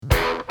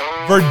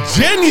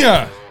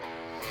Virginia.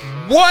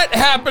 What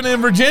happened in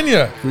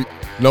Virginia?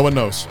 No one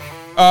knows.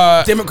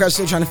 Democrats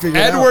still trying to figure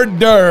it out. Edward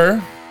Durr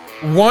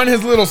won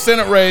his little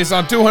Senate race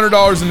on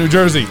 $200 in New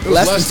Jersey.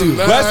 Less than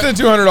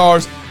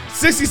 $200.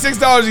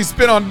 $66 he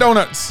spent on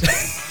donuts.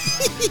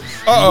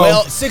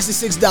 Well,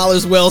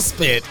 $66 well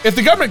spent. If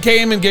the government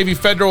came and gave you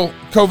federal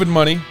COVID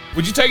money,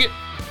 would you take it?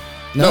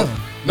 No.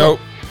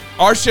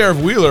 Our Sheriff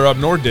Wheeler up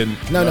north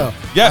didn't. No.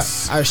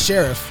 Yes. Our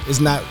sheriff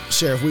is not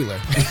Sheriff Wheeler.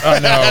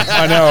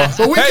 I know.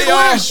 But we Hey,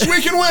 can wish.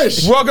 We can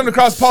wish. Welcome to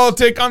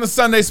CrossPolitic on the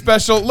Sunday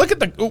special. Look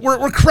at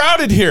we're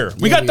crowded here.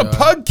 We got the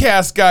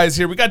Pugcast guys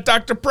here. We got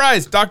Dr.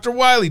 Price, Dr.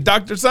 Wiley,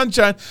 Dr.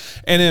 Sunshine,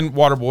 and then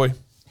Waterboy.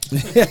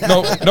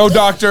 No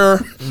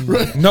doctor,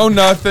 no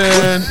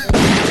nothing.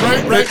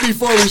 Right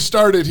before we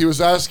started, he was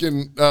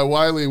asking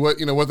Wiley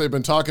what they've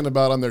been talking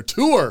about on their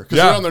tour, because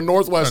they're on their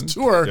Northwest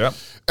tour. Yep.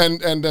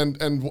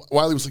 And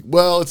Wiley was like,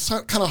 well, it's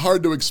kind of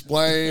hard to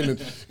explain.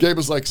 And Gabe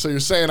was like, so you're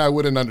saying I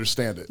wouldn't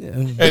understand it? Yeah.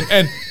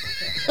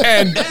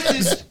 And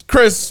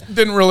Chris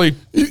didn't really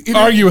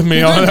argue with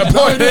me on that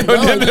point.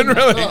 Didn't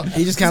really.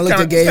 He just kind of looked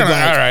at Gabe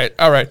like,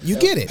 all right. You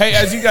get it. Hey,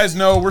 as you guys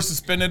know, we're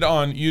suspended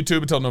on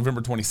YouTube until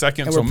November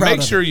 22nd. So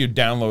make sure you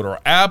download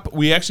our app.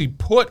 We actually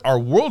put our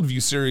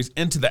Worldview series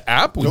into the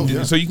app.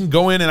 So you can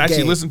go in and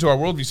actually listen to our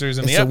Worldview series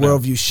in the app. It's a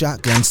Worldview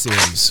shotgun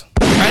series.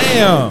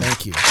 Bam.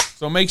 Thank you.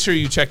 So make sure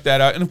you check that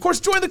out. And, of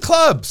course, join the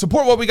club.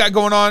 Support what we got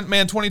going on.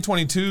 Man,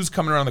 2022 is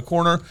coming around the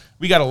corner.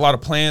 We got a lot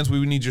of plans. We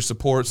need your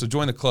support. So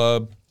join the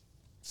club.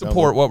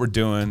 Support what we're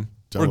doing.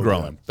 We're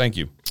growing. Thank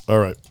you. All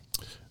right.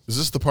 Is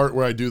this the part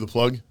where I do the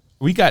plug?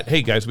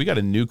 Hey, guys, we got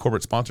a new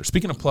corporate sponsor.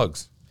 Speaking of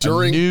plugs,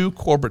 a new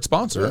corporate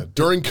sponsor.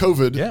 During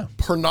COVID,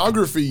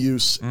 pornography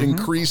use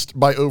increased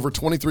by over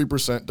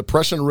 23%.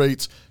 Depression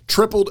rates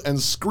tripled, and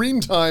screen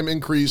time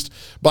increased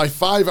by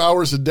 5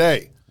 hours a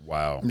day.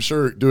 Wow. I'm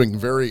sure doing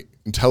very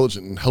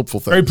intelligent and helpful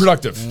things. Very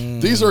productive.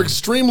 These are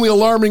extremely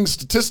alarming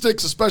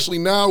statistics, especially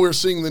now we're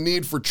seeing the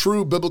need for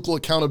true biblical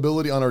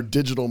accountability on our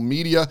digital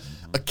media.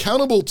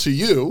 Accountable to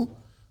you.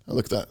 Oh,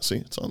 look at that. See,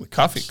 it's on the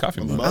coffee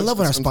mug. I love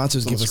when our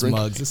sponsors give us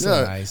mugs. It's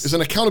so nice. It's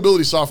an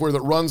accountability software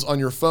that runs on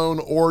your phone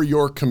or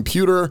your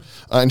computer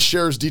and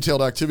shares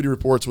detailed activity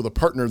reports with a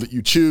partner that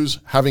you choose.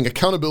 Having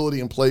accountability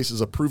in place is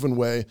a proven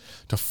way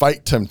to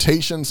fight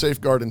temptation,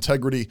 safeguard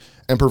integrity,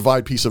 and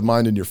provide peace of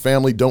mind in your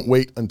family. Don't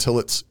wait until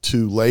it's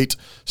too late.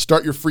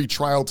 Start your free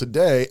trial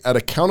today at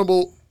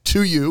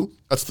accountable2you.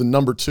 That's the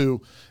number 2,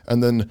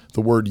 and then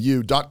the word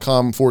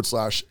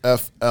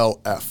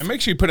you.com/FLF. And make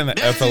sure you put in the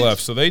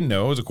FLF so they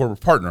know as a corporate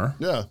partner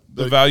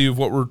the value of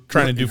what we're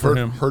trying to do for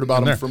him. Heard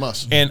about him from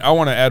us. And I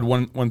want to add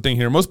one thing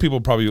here. Most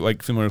people probably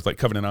familiar with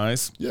Covenant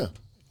Eyes. Yeah.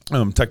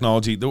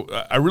 Technology.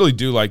 I really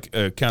do like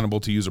accountable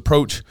to use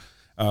approach.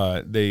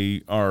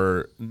 They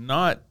are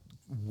not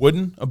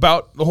wooden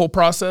about the whole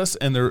process,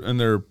 and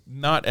they're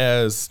not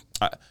as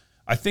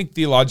I think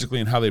theologically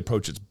and how they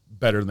approach it's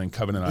better than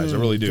Covenant Eyes. I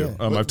really do.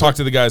 I've talked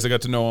to the guys. I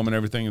got to know them and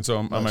everything, and so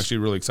I'm actually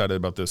really excited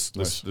about this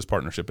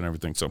partnership and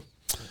everything. So,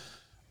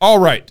 all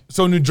right.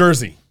 So New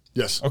Jersey.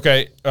 Yes.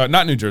 Okay.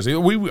 Not New Jersey. I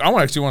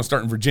actually want to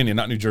start in Virginia,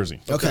 not New Jersey.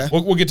 Okay.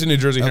 We'll get to New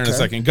Jersey here in a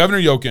second. Governor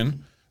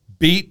Youngkin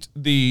beat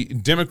the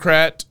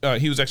Democrat.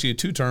 He was actually a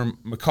 2-term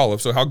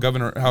McAuliffe. So how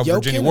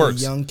Virginia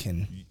works?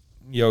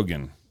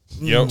 Youngkin.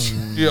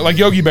 Like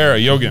Yogi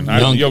Berra, Yogin.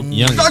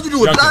 Young. Thought you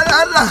do it. I'm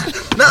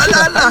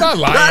not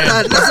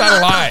lying. That's not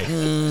a lie.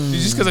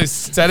 Just because I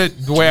said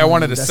it the way I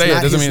wanted to say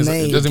it doesn't mean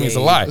it's a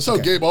lie. That's how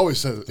Gabe always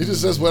says it. He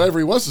just says whatever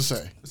he wants to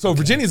say. So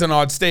Virginia's an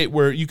odd state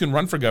where you can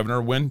run for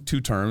governor, win 2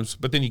 terms,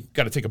 but then you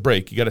got to take a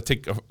break. You got to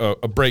take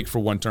a break for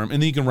 1 term,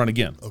 and then you can run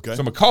again. Okay.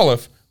 So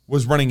McAuliffe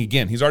was running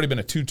again. He's already been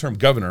a 2-term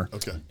governor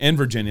in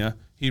Virginia.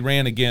 He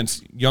ran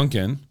against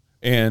Youngkin,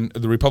 and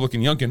the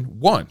Republican Youngkin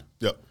won.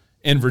 Yep.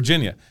 In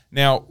Virginia.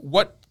 Now,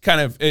 what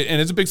kind of,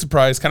 and it's a big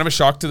surprise, kind of a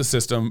shock to the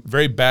system,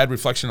 very bad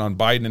reflection on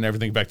Biden and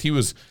everything. In fact, he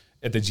was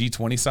at the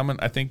G20 summit,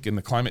 I think, in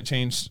the climate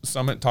change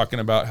summit, talking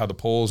about how the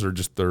polls are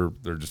just, they're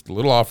just a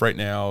little off right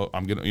now.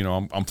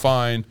 I'm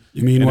fine.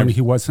 You mean when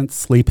he wasn't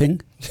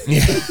sleeping?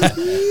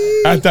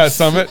 At that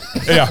summit?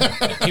 Yeah.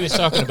 He was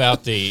talking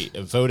about the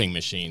voting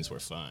machines were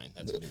fine.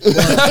 That's what he was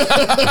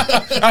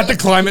At the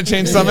climate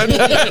change summit?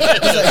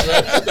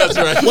 That's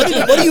right. What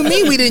do you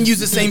mean we didn't use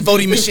the same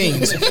voting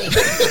machines?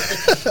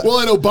 Well,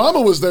 and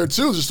Obama was there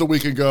too just a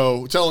week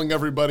ago, telling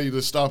everybody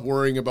to stop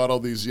worrying about all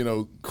these,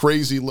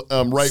 crazy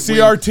right-wing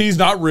CRT's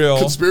not real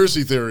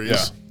conspiracy theories.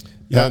 Yeah.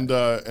 And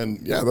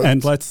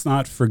let's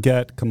not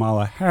forget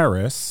Kamala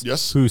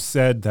Harris, who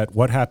said that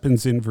what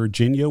happens in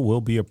Virginia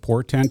will be a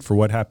portent for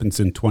what happens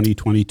in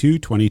 2022,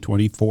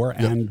 2024,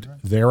 and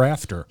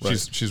thereafter.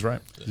 Right. She's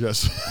right.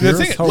 Yes.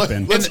 Here's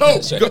hoping. Let's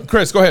hope.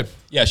 Chris, go ahead.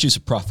 Yeah, she's a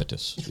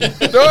prophetess. And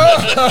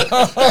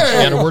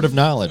a word of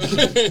knowledge.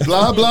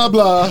 Blah, blah,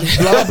 blah.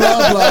 Blah,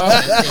 blah,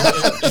 blah.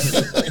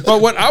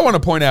 But what I want to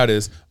point out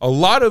is a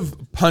lot of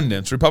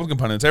pundits, Republican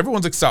pundits,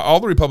 everyone's excited. All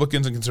the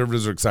Republicans and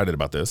conservatives are excited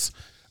about this.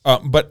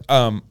 But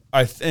a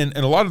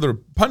lot of the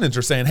pundits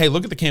are saying, "Hey,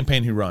 look at the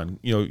campaign he run.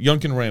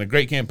 Youngkin ran a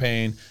great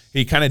campaign.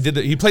 He kind of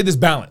he played this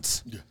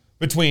balance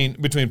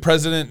between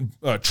President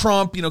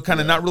Trump, kind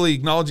of not really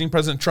acknowledging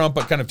President Trump,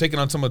 but kind of taking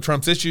on some of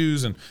Trump's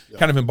issues and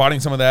kind of embodying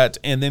some of that,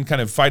 and then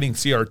kind of fighting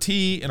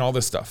CRT and all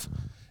this stuff.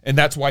 And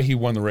that's why he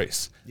won the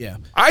race. Yeah.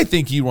 I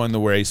think he won the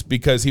race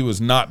because he was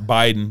not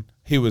Biden.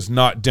 He was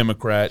not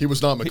Democrat. He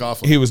was not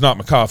McCaughlin. He was not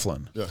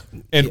McCaughlin. Yeah.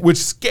 And which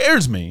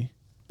scares me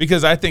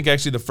because I think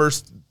actually the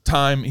first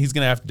time he's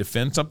going to have to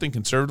defend something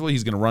conservatively,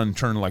 he's going to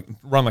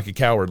run like a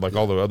coward like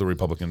all the other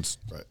Republicans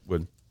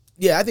would.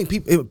 Yeah, I think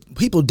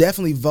people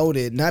definitely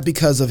voted not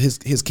because of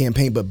his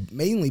campaign, but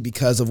mainly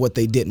because of what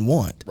they didn't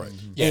want. Right.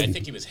 Yeah, I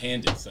think he was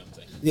handed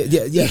something.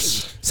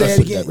 Yes. Say it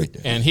again. Right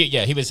there. And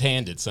he was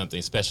handed something,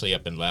 especially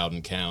up in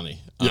Loudoun County.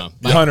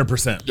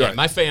 100%. Yeah,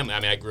 my family. I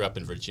mean, I grew up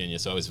in Virginia,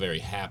 so I was very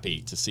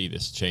happy to see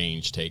this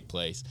change take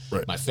place.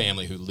 Right. My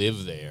family, who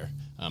live there,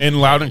 In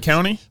Loudoun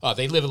County?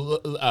 they live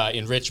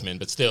in Richmond,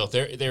 but still,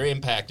 they're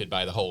impacted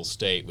by the whole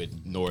state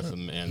with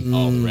Northam and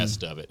all the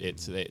rest of it.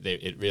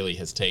 It really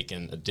has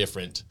taken a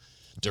different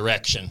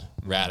direction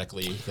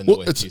radically than the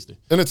way it used to.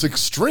 And it's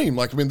extreme.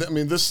 Like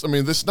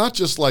this not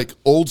just like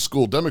old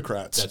school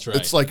Democrats. That's right.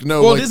 It's like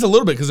Well, it is a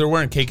little bit because they're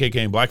wearing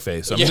KKK and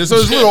blackface. I mean, Yeah. so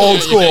there's a little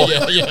old school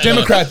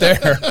Democrat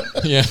there.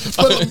 Yeah.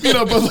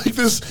 but like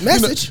this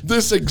Message.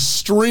 this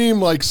extreme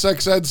like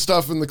sex ed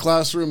stuff in the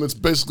classroom that's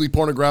basically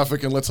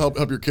pornographic and let's help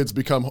your kids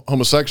become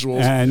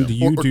homosexuals. And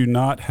you do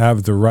not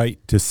have the right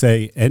to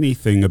say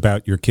anything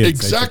about your kids'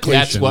 Exactly.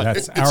 education.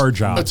 That's our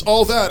job. It's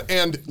all that,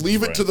 and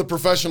leave it to the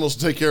professionals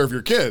to take care of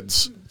your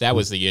kids. That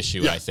was the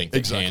issue, Yeah, I think, that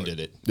exactly. handed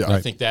it. Yeah. I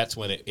Right. think that's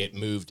when it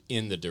moved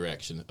in the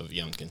direction of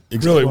Youngkin.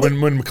 Really, when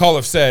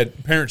McAuliffe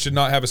said parents should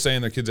not have a say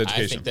in their kids' I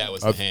education. think that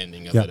was the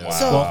handing of yeah. it over.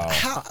 So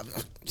how?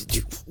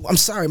 I'm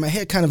sorry, my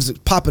head kind of is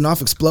popping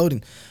off,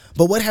 exploding.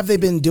 But what have they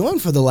been doing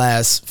for the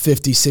last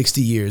 50,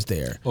 60 years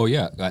there? Oh,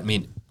 yeah. I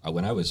mean,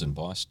 when I was in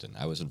Boston,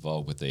 I was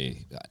involved with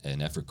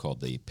an effort called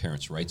the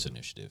Parents' Rights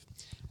Initiative.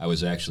 I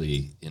was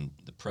actually in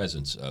the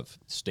presence of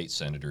state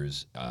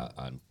senators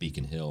on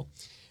Beacon Hill,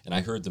 and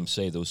I heard them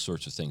say those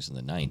sorts of things in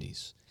the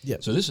 90s. Yeah.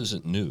 So this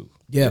isn't new.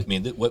 Yeah. I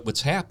mean,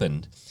 what's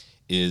happened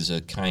is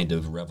a kind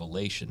of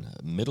revelation.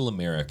 Middle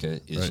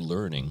America is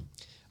learning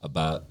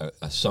about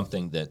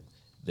something that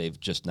they've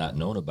just not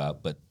known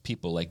about, but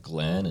people like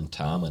Glenn and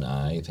Tom and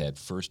I have had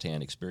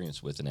firsthand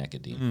experience with in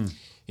academia.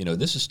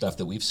 This is stuff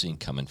that we've seen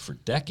coming for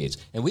decades.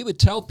 And we would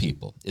tell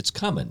people, it's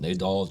coming.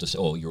 They'd all just say,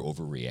 oh, you're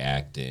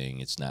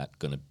overreacting. It's not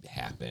going to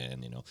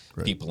happen.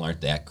 People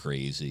aren't that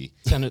crazy.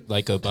 Sounded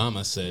like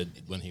Obama said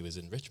when he was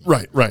in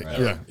Richmond. Right.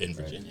 Yeah. In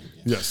Virginia.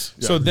 Yes.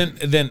 Yeah.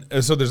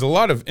 So so there's a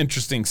lot of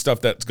interesting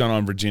stuff that's gone on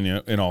in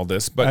Virginia in all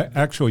this. But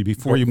Actually,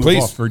 before you move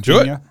Please, off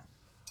Virginia,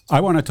 I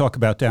want to talk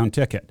about down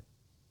ticket.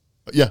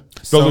 Yeah.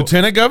 the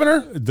lieutenant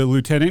governor, The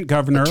lieutenant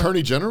governor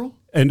Attorney General?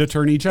 and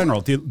attorney general.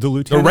 The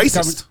lieutenant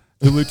racist.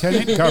 The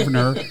lieutenant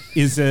governor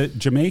is a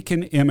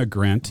Jamaican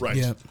immigrant, Right.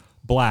 Yeah.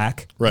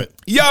 black, Right.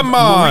 yeah,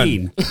 man.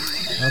 Marine.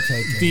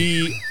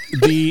 Okay.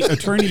 The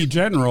attorney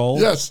general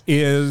Yes.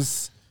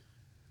 is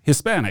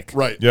Hispanic.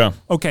 Right. Yeah,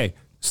 Okay.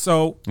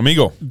 So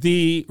amigo.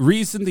 the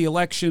reason the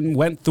election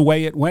went the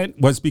way it went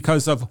was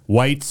because of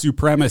white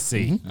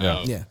supremacy.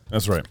 Yeah, Yeah.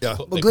 that's right. Yeah.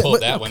 They Glenn,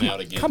 pulled that one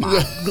out again. Come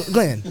on,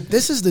 Glenn.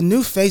 This is the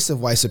new face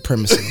of white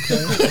supremacy.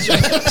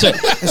 Okay?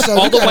 So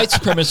all the white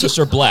supremacists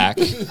are black,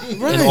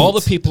 Right. and all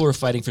the people who are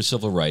fighting for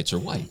civil rights are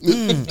white.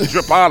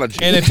 Tripology.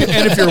 And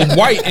if you're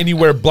white and you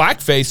wear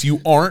blackface, you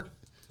aren't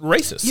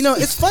racist.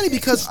 It's funny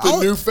because The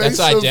new face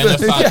That's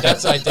of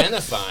That's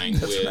identifying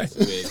with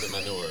the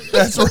minority.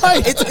 that's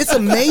right. it's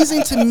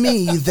amazing to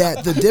me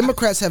that the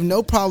Democrats have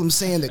no problem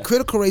saying that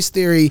critical race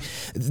theory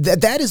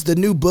that is the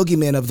new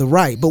boogeyman of the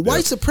right, but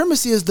white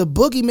supremacy is the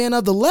boogeyman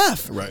of the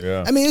left. Right.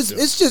 Yeah. I mean,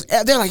 it's just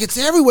they're like it's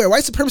everywhere.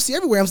 White supremacy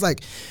everywhere. I was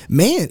like,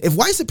 man, if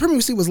white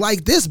supremacy was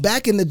like this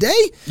back in the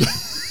day,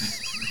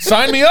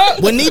 Sign me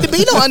up. wouldn't need to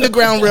be no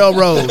underground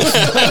railroads.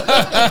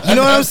 You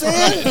know what I'm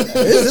saying?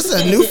 This is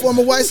a new form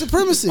of white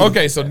supremacy.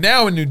 Okay, so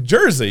now in New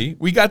Jersey,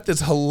 we got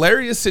this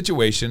hilarious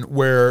situation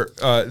where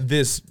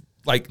this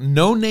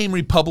no-name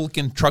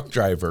Republican truck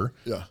driver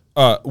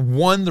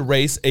won the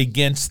race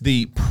against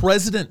the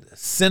president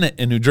Senate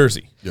in New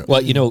Jersey. Yeah.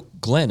 Well,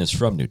 Glenn is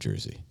from New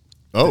Jersey.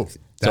 Oh.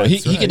 So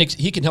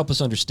he can help us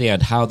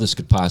understand how this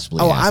could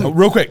possibly happen.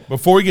 Real quick,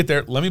 before we get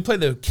there, let me play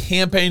the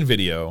campaign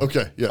video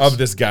of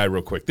this guy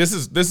real quick. This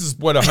is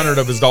what 100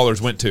 of his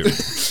dollars went to.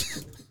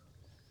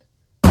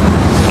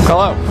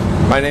 Hello,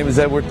 my name is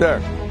Edward Derr.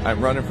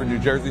 I'm running for New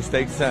Jersey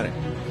State Senate.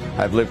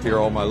 I've lived here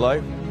all my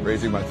life,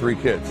 raising my 3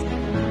 kids.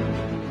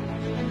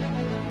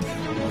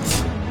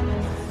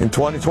 In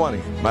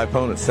 2020, my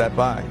opponent sat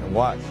by and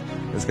watched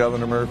as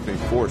Governor Murphy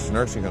forced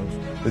nursing homes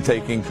to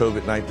take in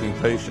COVID-19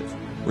 patients,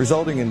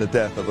 resulting in the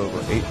death of over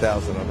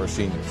 8,000 of our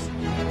seniors.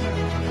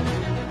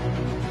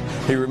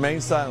 He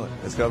remained silent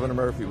as Governor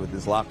Murphy, with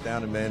his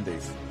lockdown and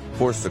mandates,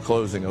 forced the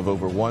closing of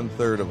over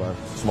 1/3 of our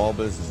small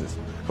businesses,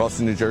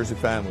 costing New Jersey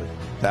family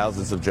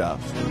thousands of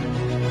jobs.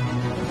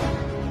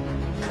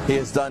 He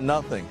has done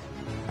nothing,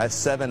 as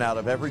 7 out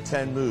of every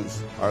 10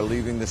 moves are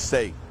leaving the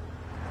state,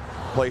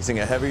 placing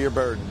a heavier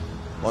burden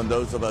on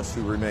those of us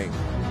who remain.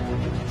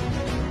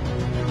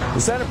 The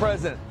Senate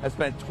President has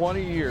spent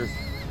 20 years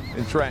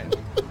in Trenton.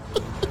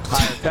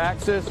 Higher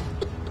taxes,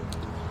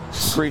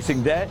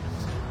 increasing debt,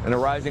 and a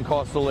rising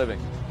cost of living.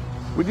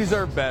 We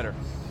deserve better.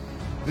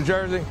 New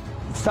Jersey,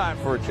 it's time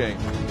for a change.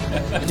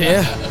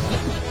 Yeah.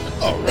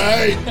 All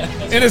right.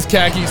 In his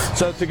khakis.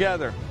 So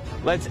together,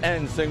 let's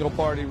end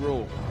single-party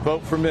rule.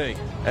 Vote for me,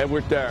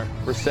 Edward Durr,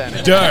 for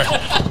Senate. Durr.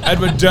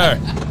 Edward Durr.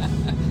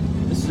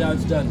 This is how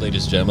it's done,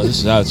 ladies and gentlemen. This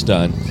is how it's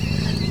done.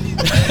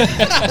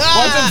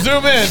 Watch him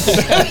zoom in.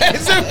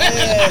 Zoom in.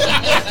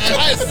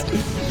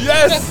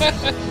 Yes.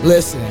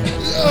 Listen.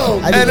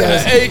 I And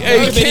just a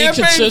Maybe he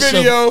campaign consists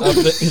video of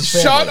his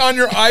family. shot on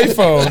your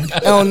iPhone.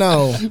 oh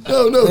no.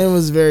 No. It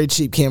was a very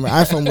cheap camera.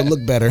 iPhone would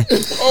look better.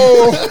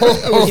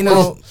 Oh. You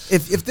know,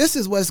 if this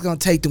is what it's going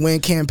to take to win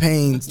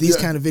campaigns, these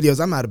kind of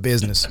videos, I'm out of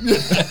business.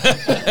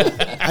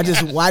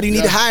 Why do you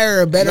need to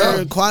hire a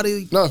better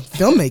quality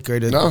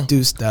filmmaker to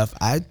do stuff?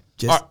 I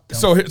just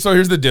So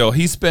here's the deal.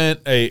 He spent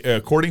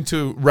according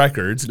to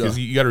records, because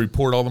you got to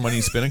report all the money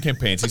he spent on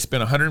campaigns. He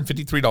spent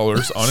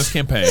 $153 on his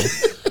campaign.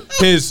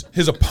 His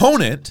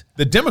opponent,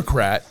 the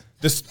Democrat,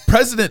 this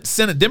president,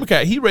 Senate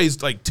Democrat, he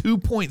raised like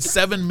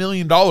 $2.7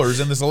 million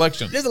in this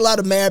election. There's a lot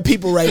of mad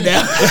people right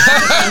now.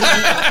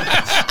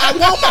 I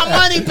want my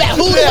money back.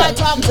 Who do I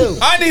talk to?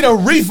 I need a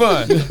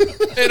refund,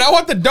 and I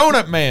want the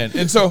donut man.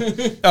 And so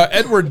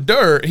Edward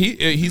Durr,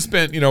 he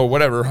spent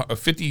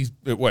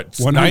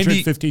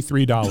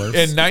 $153,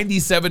 and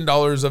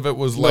 $97 of it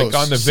was like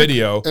on the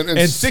video, and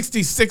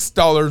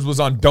 $66 was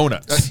on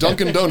donuts. At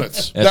Dunkin'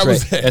 Donuts. That's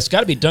was right. it. It's got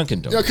to be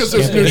Dunkin' Donuts. Yeah, 'cause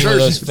there's Can't be New one of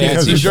those Jersey.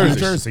 fancy New stores.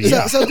 Jersey.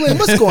 So Glenn,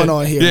 what's going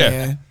on here, Yeah.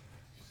 man?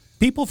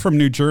 People from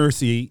New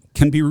Jersey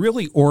can be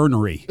really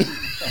ornery.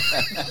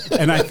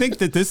 And I think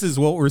that this is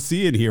what we're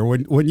seeing here.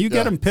 When you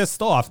get them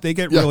pissed off, they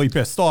get really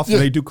pissed off and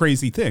they do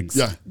crazy things.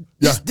 Yeah.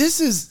 This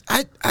is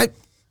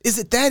is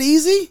it that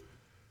easy?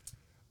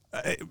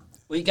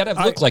 Well, you got to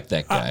look like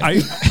that guy. I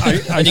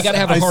and you got to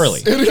have a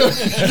Harley.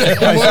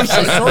 I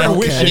sort of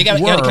wish And you got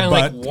to it were, kind of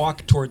like but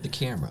walk toward the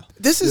camera.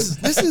 This is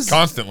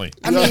Constantly.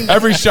 I mean,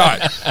 Every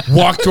shot,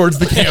 walk towards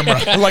the camera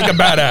like a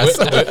badass.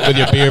 with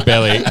your beer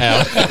belly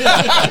out.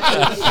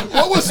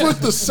 What was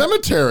with the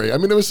cemetery? I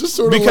mean, it was just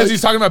sort of Because like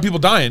he's talking about people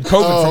dying,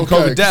 COVID from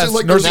COVID deaths,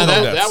 Like, nursing Now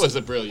home that deaths. was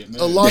a brilliant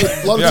move. a lot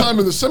of time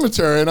in the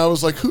cemetery, and I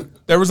was like, who?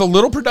 There was a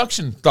little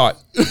production thought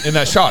in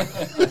that shot.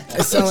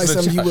 it sounds like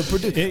something you would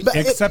produce. But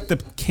except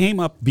it came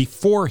up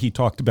before he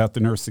talked about the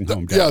nursing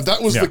home death. Yeah,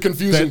 that was the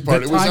confusing The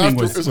part. It was timing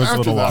after, was a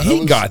little that. off.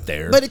 He got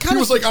there. but it He kind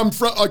was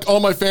of like, like all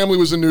my family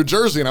was in New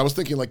Jersey, and I was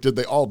thinking, like, are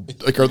they all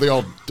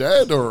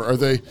dead, or are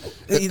they?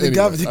 the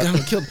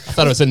government killed. I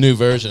thought it was a new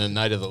version of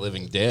Night of the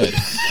Living Dead.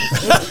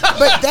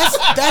 But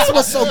that's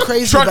what's so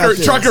crazy about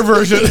this. Trucker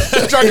version,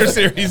 trucker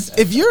series.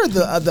 If you're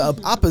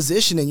the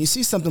opposition and you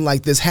see something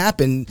like this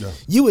happen,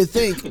 you would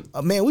think,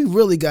 man, we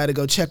really got to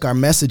go check our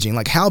messaging.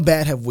 Like, how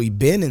bad have we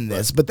been in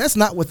this? But that's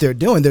not what they're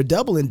doing. They're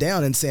doubling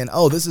down and saying,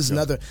 oh, this is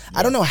another.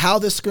 I don't know how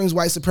this screams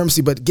white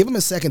supremacy, but give them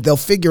a second. They'll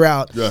figure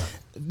out.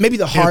 Maybe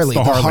the Harley.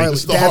 It's the Harley.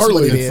 It's the That's Harley.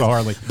 what it It's is. the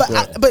Harley.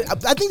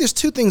 But I think there's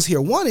two things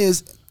here. One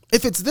is,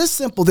 if it's this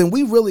simple, then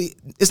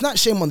it's not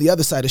shame on the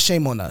other side, it's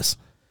shame on us.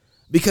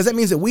 Because that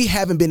means that we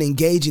haven't been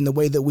engaging the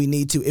way that we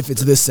need to if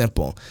it's this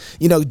simple.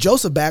 You know,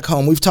 Joseph back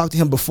home, we've talked to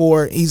him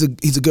before. He's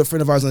a good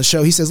friend of ours on the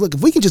show. He says, look,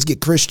 if we can just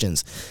get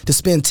Christians to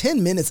spend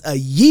 10 minutes a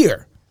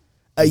year,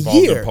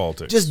 Involved in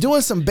politics. just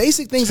doing some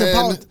basic things in 10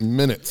 politics.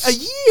 minutes. A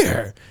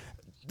year.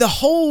 The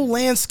whole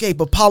landscape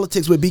of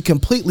politics would be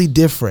completely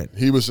different.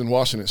 He was in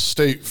Washington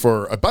State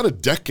for about a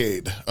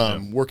decade,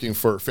 working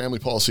for Family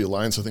Policy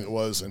Alliance, I think it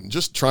was, and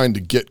just trying to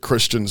get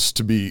Christians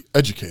to be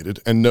educated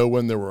and know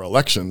when there were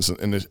elections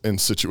in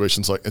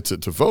situations like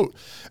to vote.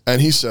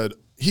 And he said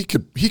he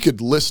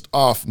could list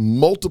off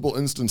multiple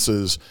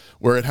instances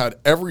where it had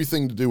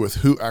everything to do with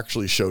who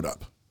actually showed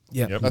up.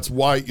 Yeah. Yep. That's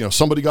why,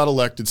 somebody got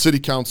elected, city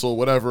council,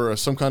 whatever,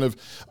 some kind of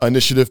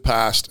initiative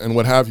passed and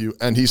what have you.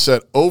 And he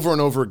said over and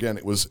over again,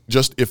 it was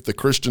just if the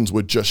Christians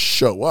would just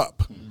show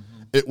up,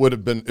 it would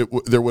have been,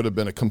 there would have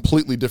been a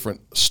completely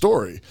different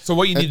story. So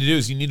what you need to do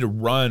is you need to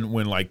run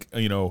when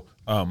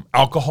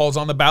alcohol's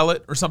on the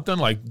ballot or something,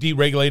 like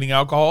deregulating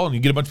alcohol, and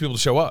you get a bunch of people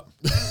to show up.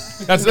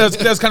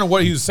 That's kind of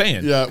what he was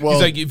saying. Yeah, well,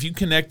 he's like, if you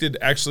connected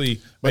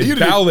actually But a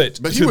ballot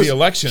to the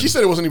election. He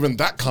said it wasn't even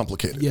that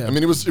complicated. Yeah. I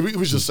mean, he was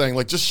just saying,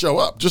 like, just show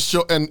up, just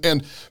show.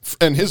 And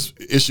his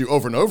issue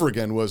over and over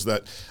again was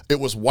that it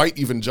was white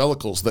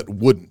evangelicals that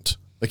wouldn't.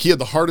 Like, he had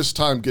the hardest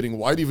time getting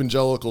white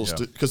evangelicals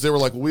because they were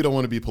like, well, we don't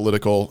want to be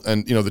political,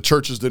 and the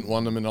churches didn't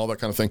want them and all that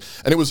kind of thing.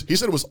 And he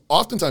said it was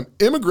oftentimes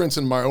immigrants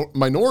and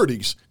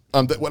minorities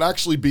that would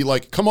actually be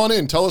like, come on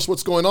in, tell us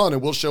what's going on,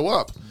 and we'll show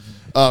up.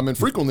 And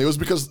frequently it was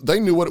because they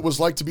knew what it was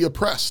like to be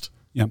oppressed.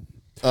 Yeah.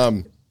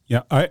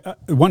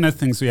 One of the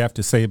things we have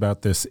to say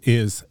about this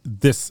is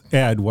this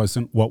ad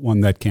wasn't what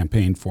won that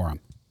campaign for him.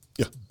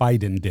 Yeah.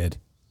 Biden did.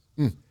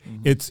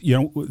 It's,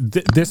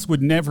 this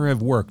would never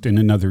have worked in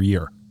another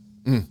year.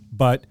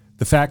 But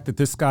The fact that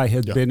this guy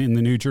had been in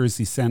the New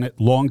Jersey Senate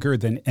longer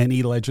than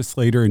any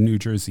legislator in New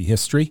Jersey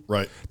history,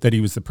 Right. that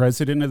he was the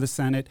president of the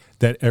Senate,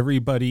 that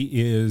everybody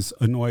is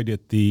annoyed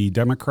at the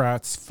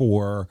Democrats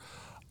for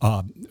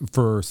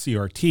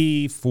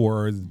CRT,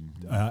 for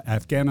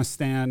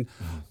Afghanistan.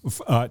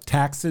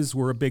 Taxes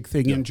were a big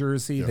thing in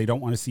Jersey. They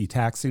don't want to see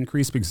tax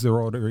increase because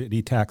they're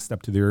already taxed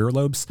up to their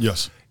earlobes.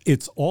 Yes.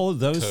 It's all of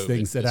those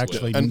things that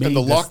actually And made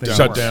the this thing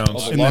lockdown. work.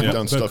 Shutdowns. And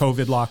lockdown the stuff.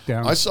 COVID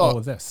lockdown, all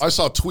of this. I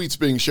saw tweets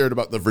being shared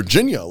about the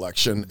Virginia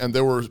election, and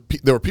there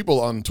were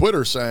people on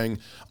Twitter saying,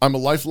 "I'm a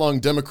lifelong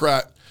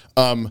Democrat.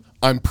 I'm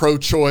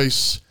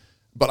pro-choice,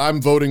 but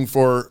I'm voting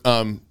for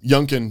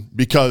Youngkin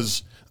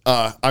because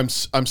I'm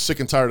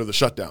sick and tired of the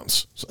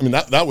shutdowns." So, I mean,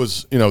 that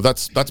was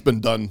that's been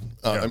done.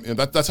 I mean,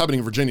 that's happening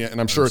in Virginia, and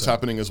I'm sure it's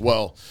happening as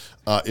well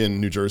in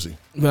New Jersey.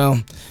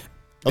 Well.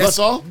 That's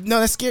all? No,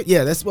 that's scary.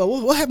 Yeah,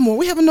 we'll have more.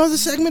 We have another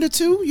segment or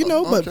two,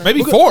 but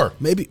Maybe 4.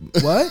 Maybe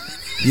what?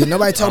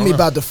 Nobody told me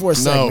about the fourth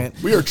segment.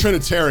 No, we are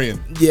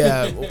Trinitarian.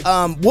 Yeah.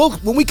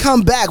 When we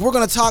come back, we're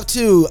gonna talk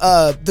to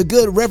the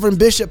good Reverend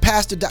Bishop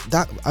Pastor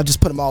Doc. I'll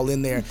just put them all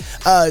in there.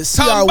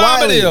 C.R.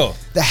 Wiley, Bombadil.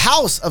 the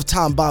House of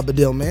Tom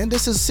Bombadil. Man,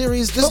 this is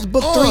series. This is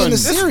book 3 in the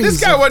series. This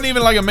guy wasn't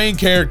even like a main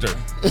character.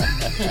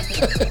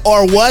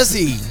 Or was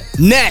he?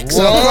 Next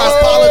on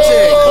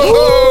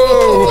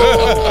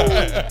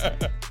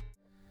CrossPolitic.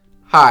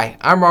 Hi,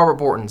 I'm Robert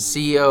Borton,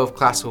 CEO of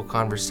Classical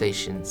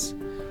Conversations.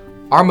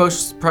 Our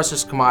most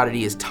precious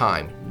commodity is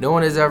time. No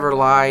one has ever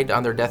lied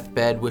on their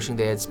deathbed wishing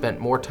they had spent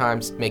more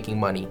time making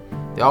money.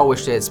 They all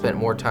wish they had spent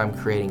more time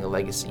creating a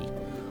legacy.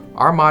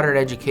 Our modern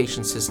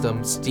education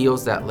system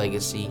steals that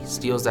legacy,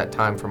 steals that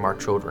time from our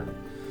children.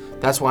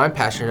 That's why I'm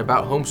passionate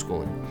about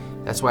homeschooling.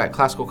 That's why at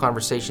Classical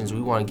Conversations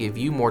we want to give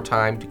you more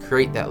time to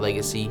create that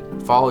legacy,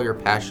 follow your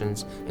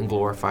passions, and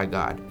glorify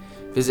God.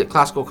 Visit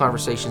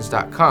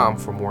classicalconversations.com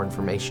for more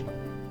information.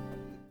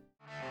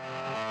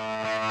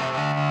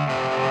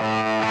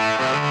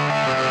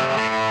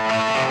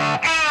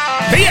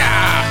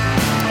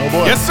 Yeah. Oh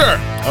boy. Yes, sir.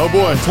 Oh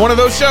boy. It's one of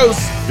those shows.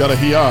 Got a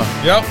hiya.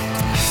 Yep.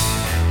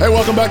 Hey,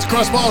 welcome back to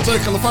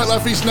CrossPolitic on the Fight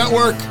Laugh Feast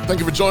Network. Thank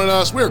you for joining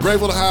us. We are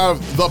grateful to have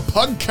the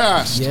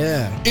Pugcast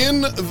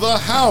in the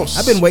house.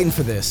 I've been waiting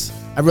for this.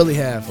 I really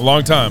have. A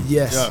long time.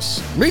 Yes.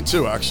 Yes. Me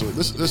too, actually.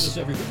 This This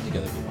every week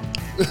together. if you want.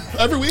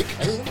 every week?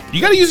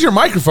 You got to use your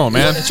microphone,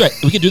 man. That's right.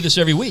 We can do this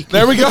every week.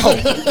 There we go.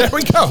 There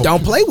we go.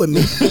 Don't play with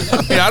me.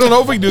 I mean, I don't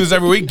know if we can do this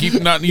every week.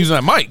 Keep not using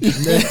that mic.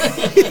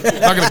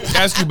 I'm not going to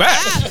ask you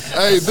back.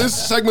 Hey,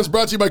 this segment's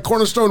brought to you by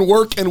Cornerstone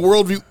Work and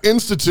Worldview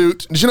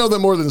Institute. Did you know that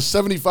more than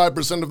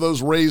 75% of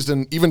those raised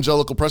in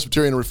evangelical,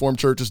 Presbyterian, and Reformed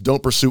churches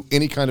don't pursue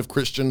any kind of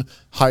Christian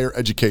higher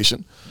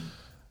education?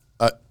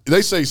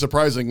 They say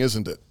surprising,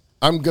 isn't it?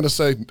 I'm going to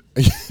say,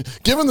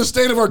 given the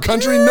state of our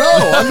country, no,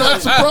 I'm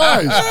not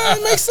surprised.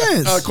 It makes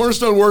sense.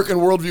 Cornerstone Work and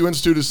Worldview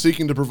Institute is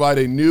seeking to provide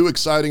a new,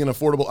 exciting, and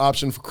affordable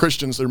option for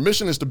Christians. Their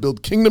mission is to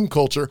build kingdom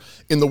culture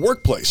in the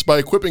workplace by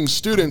equipping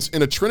students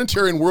in a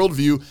Trinitarian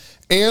worldview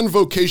and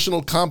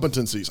vocational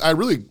competencies. I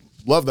really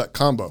love that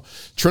combo.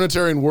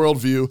 Trinitarian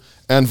worldview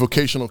and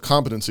vocational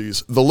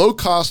competencies. The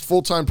low-cost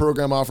full-time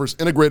program offers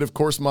integrative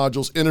course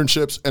modules,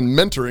 internships, and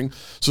mentoring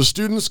so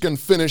students can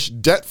finish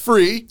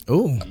debt-free,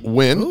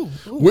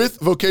 with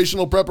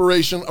vocational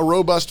preparation, a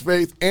robust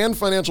faith, and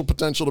financial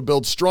potential to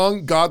build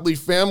strong, godly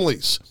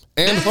families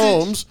and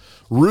homes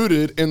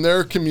rooted in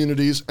their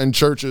communities and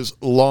churches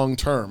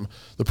long-term.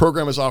 The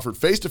program is offered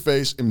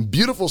face-to-face in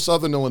beautiful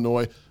Southern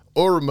Illinois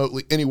or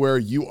remotely anywhere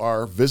you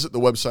are. Visit the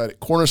website at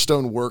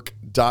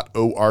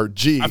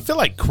cornerstonework.org. I feel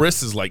like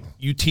Chris is like,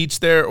 you teach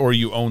there or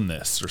you own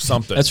this or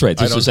something. That's right.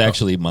 This is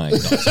actually mine.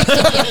 It's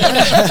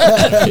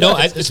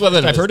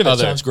whether I've heard of it.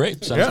 Sounds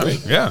great. Sounds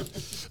great. Yeah.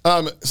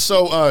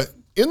 So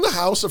in the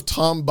house of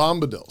Tom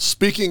Bombadil,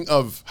 speaking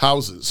of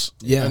houses,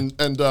 and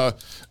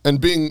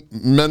being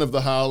men of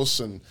the house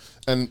and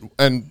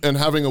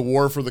having a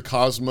war for the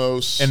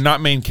cosmos And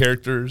not main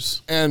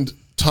characters. and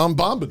Tom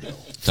Bombadil.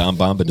 Tom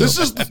Bombadil. This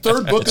is the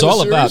third book. It's in the all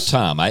series. about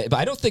Tom. I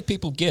don't think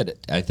people get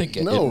it. I think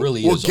it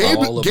really is Gabe,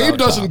 all about Gabe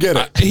doesn't Tom. get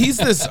it. He's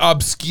this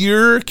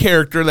obscure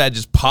character that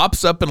just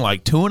pops up in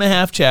like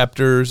 2.5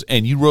 chapters,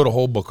 and you wrote a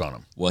whole book on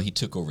him. Well, he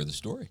took over the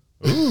story.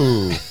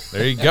 Ooh,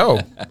 there you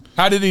go.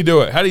 How did he do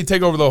it? How did he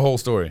take over the whole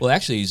story? Well,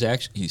 actually, he's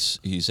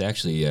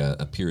actually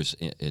appears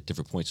at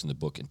different points in the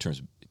book in terms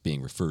of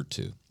being referred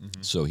to.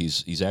 Mm-hmm. So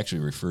he's actually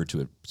referred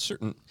to at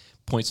certain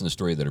points in the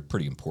story that are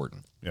pretty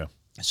important. Yeah.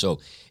 So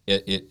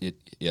his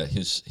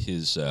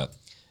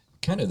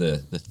kind of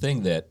the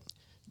thing that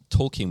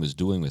Tolkien was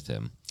doing with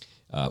him.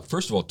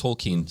 First of all,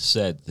 Tolkien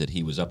said that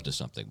he was up to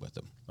something with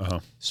him. Uh-huh.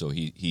 So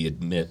he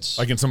admits,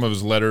 Like in some of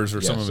his letters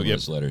or some of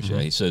his letters. Mm-hmm.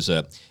 Yeah, he says,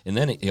 and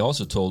then he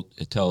also told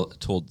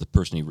the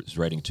person he was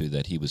writing to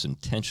that he was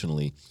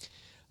intentionally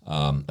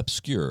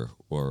obscure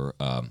or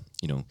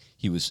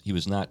he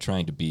was not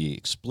trying to be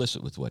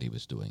explicit with what he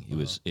was doing. He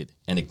was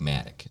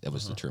enigmatic. That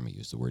was the term he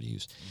used, the word he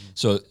used.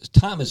 So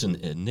Tom is an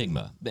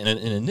enigma, and an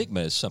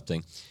enigma is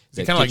something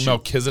that kind of like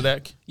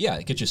Melchizedek. Yeah,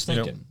 it gets you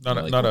thinking. Not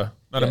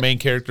a main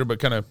character, but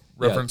kind of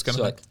reference kind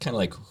of thing. Kind of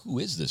like, who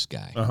is this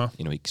guy?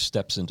 He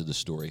steps into the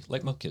story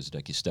like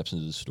Melchizedek. He steps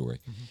into the story,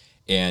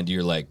 and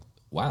you're like,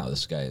 wow,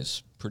 this guy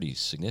is pretty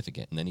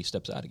significant, and then he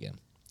steps out again.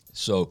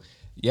 So.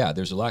 Yeah,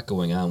 there's a lot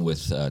going on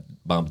with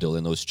Bombadil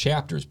in those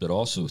chapters, but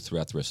also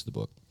throughout the rest of the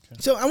book.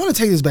 So I want to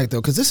take this back,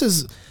 though,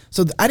 because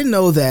I didn't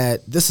know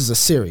that this is a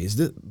series,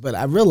 but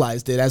I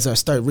realized that as I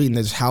started reading,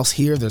 there's house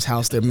here, there's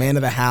house there, man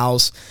of the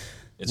house.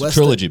 It's a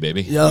trilogy,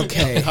 baby.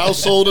 Okay.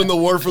 Household in the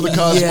War for the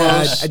Cosmos.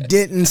 Yeah, I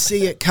didn't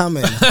see it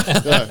coming.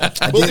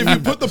 Well, if you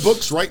put the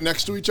books right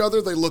next to each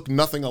other, they look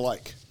nothing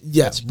alike.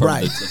 Yes,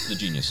 right. That's the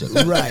genius of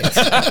it. Right.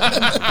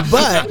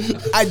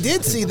 But I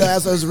did see that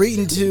as I was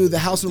reading to the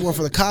House in the War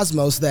for the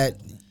Cosmos that,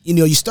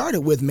 you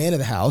started with man of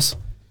the house,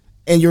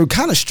 and you're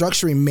kind of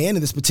structuring man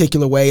in this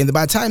particular way, and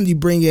by the time you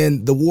bring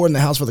in the war in the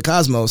house for the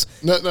cosmos.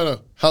 No.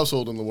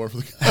 Household in the war for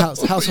the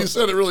cosmos. Household. You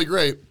said it really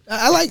great.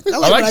 I like the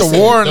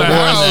war in the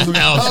house.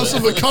 House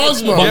of the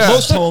cosmos. Well,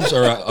 most homes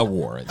are a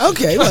war.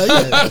 Okay, well,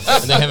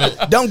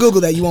 yeah. Don't Google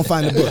that. You won't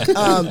find the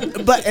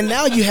book. And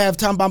now you have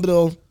Tom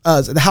Bombadil,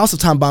 the House of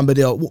Tom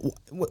Bombadil.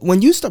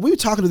 When you start, we were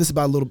talking to this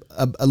about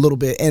a little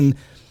bit, and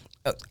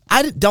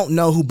I don't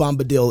know who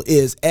Bombadil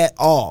is at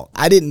all.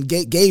 I didn't.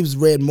 Gabe's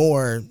read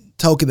more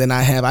Tolkien than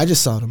I have. I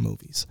just saw the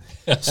movies.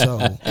 So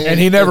and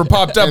he never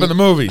popped up in the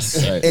movies.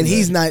 Right. And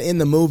he's not in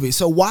the movie.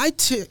 So why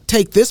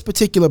take this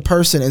particular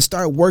person and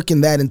start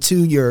working that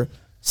into your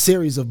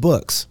series of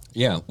books?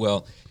 Yeah,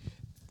 well,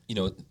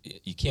 you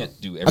can't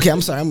do everything. Okay,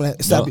 I'm sorry. I'm going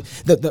to stop you.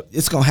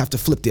 It's going to have to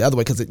flip the other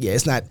way because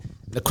it's not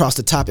across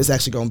the top. It's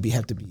actually going to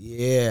have to be,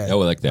 yeah. Oh,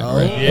 like that,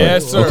 right?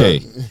 Yes, sir.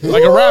 Okay.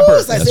 Like a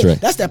rapper. That's right.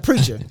 That's that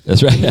preacher.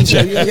 That's right. That's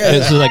right.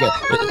 It's like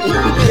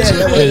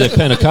a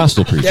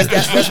Pentecostal preacher.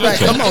 That's right.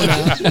 Come on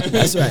now.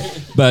 That's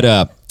right.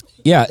 But,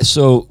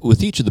 so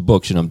with each of the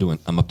books,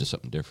 I'm up to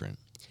something different.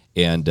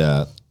 And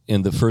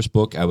in the first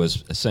book, I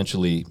was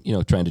essentially,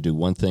 trying to do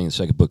one thing. The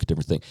second book, a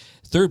different thing.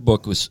 Third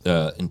book was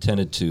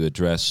intended to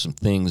address some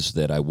things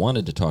that I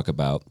wanted to talk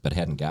about but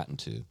hadn't gotten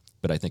to,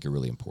 but I think are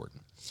really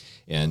important.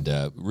 And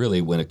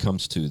really, when it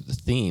comes to the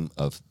theme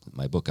of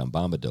my book on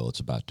Bombadil,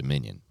 it's about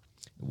dominion,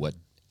 what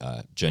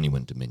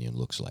genuine dominion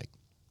looks like.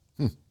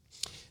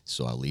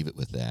 So I'll leave it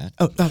with that.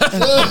 More.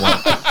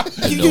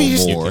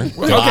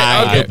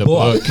 Okay. The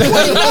book.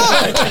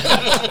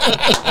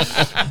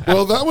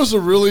 Well, that was a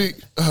really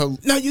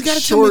you gotta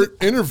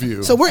short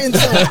interview. So we're in.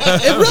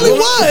 It really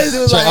was. It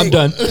was I'm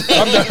done.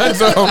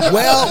 So,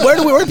 well,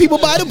 where do people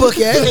buy the book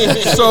at?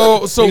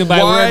 So you can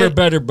buy wherever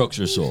better books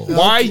are sold.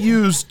 Why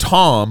use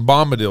Tom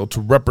Bombadil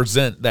to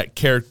represent that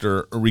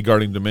character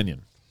regarding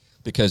dominion?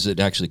 Because it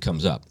actually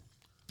comes up.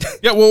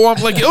 Yeah, well,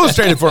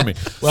 illustrate it for me.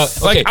 Well,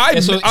 okay.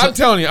 I'm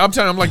telling you,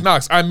 I'm like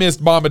Knox. I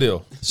missed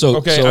Bombadil.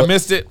 I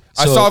missed it.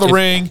 I saw the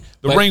ring.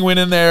 The ring went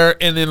in there,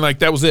 and then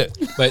that was it.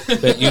 But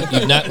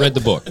you've not read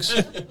the books.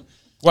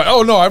 What?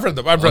 Oh no, I've read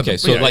them. Okay,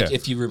 so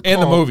if you recall,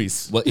 and the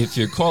movies. Well, if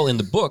you recall in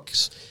the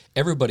books,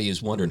 everybody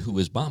is wondering who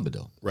is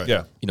Bombadil. Right.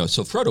 Yeah.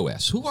 So Frodo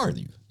asks, "Who are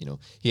you?"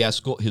 He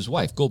asks his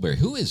wife Goldberry,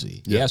 "Who is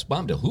he?" He asks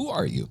Bombadil, "Who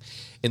are you?"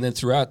 And then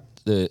throughout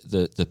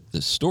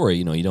the story,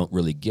 you don't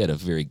really get a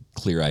very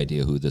clear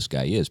idea who this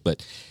guy is.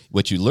 But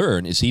what you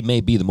learn is he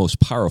may be the most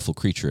powerful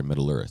creature in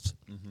Middle Earth.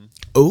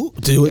 Oh,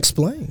 do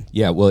explain.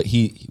 Yeah, well,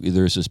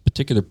 there's this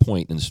particular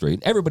point in the story,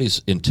 and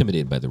everybody's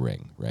intimidated by the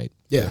ring, right?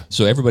 Yeah.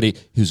 So everybody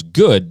who's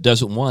good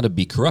doesn't want to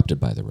be corrupted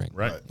by the ring.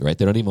 Right. Right?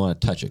 They don't even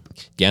want to touch it.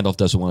 Gandalf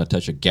doesn't want to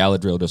touch it.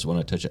 Galadriel doesn't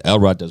want to touch it.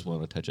 Elrond doesn't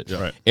want to touch it.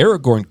 Yeah. Right.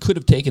 Aragorn could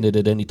have taken it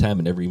at any time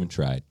and never even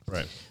tried.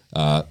 Right.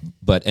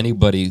 But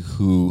anybody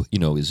who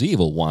is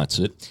evil wants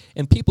it,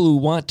 and people who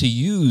want to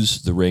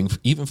use the ring,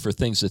 even for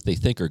things that they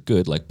think are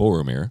good, like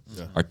Boromir,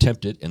 are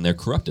tempted and they're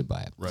corrupted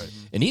by it. Right.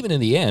 And even in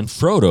the end,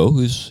 Frodo,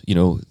 who's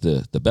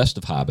the best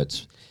of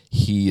hobbits,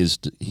 he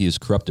is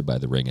corrupted by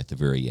the ring at the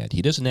very end.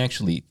 He doesn't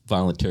actually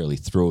voluntarily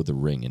throw the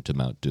ring into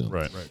Mount Doom.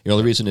 Right.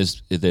 The reason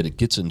is that it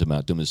gets into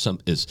Mount Doom is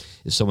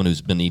someone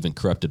who's been even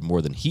corrupted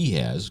more than he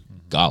has,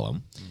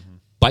 Gollum,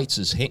 bites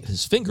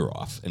his finger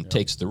off and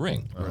takes the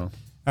ring.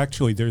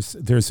 Actually,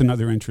 there's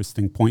another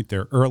interesting point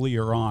there.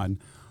 Earlier on,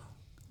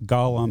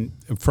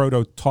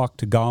 Frodo talked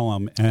to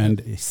Gollum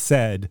and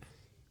said,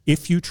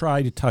 "If you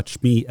try to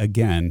touch me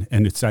again,"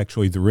 and it's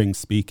actually the ring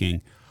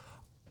speaking,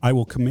 "I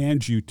will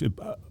command you to.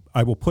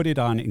 I will put it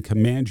on and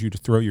command you to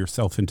throw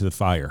yourself into the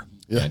fire."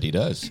 Yeah. And he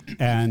does.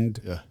 And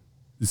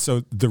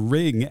so the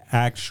ring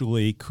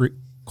actually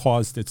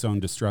caused its own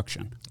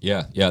destruction.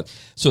 Yeah.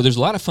 So there's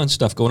a lot of fun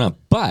stuff going on,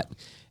 but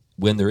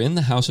when they're in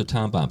the House of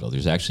Tom Bombadil,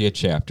 there's actually a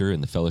chapter in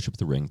the Fellowship of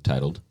the Ring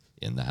titled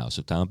 "In the House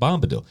of Tom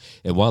Bombadil."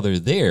 And while they're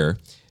there,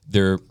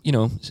 they're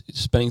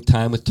spending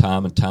time with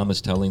Tom, and Tom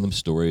is telling them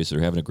stories. They're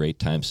having a great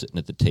time sitting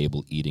at the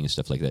table, eating and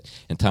stuff like that.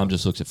 And Tom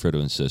just looks at Frodo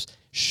and says,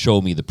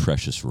 "Show me the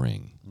precious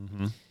ring."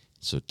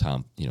 So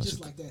Tom, just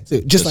like that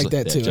too. Just like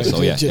that too.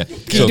 Oh yeah.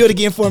 Can you do it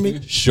again for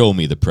me? Show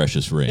me the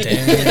precious ring.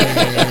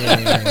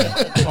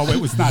 Oh,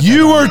 it was not.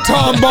 You were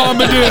Tom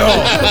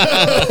Bombadil.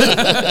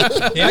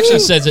 He actually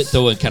says it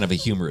though in kind of a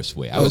humorous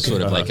way. I was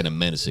sort of like in a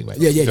menacing way.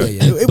 Yeah.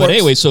 It But works.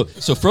 anyway, so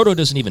Frodo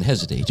doesn't even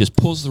hesitate. He just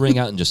pulls the ring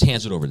out and just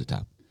hands it over to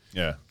Tom.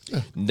 Yeah.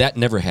 That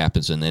never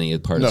happens in any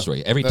part of the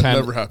story. Every that time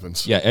never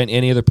happens. Yeah, and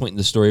any other point in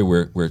the story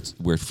where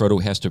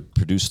Frodo has to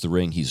produce the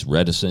ring, he's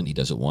reticent. He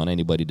doesn't want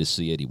anybody to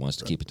see it. He wants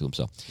to keep it to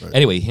himself. Right.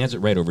 Anyway, he hands it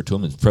right over to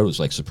him, and Frodo's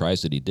like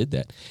surprised that he did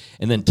that.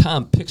 And then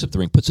Tom picks up the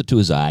ring, puts it to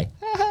his eye,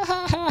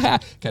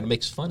 kind of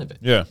makes fun of it.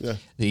 Yeah.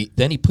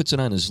 Then he puts it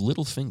on his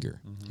little finger,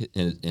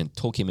 and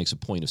Tolkien makes a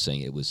point of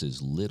saying it was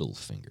his little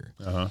finger.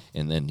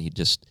 And then he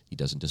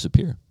doesn't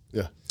disappear.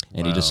 Yeah.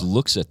 And he just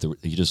looks at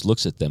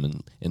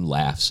them and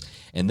laughs.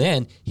 And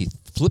then he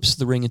flips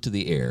the ring into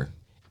the air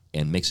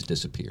and makes it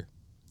disappear.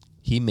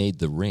 He made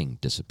the ring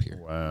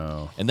disappear.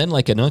 Wow. And then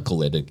like an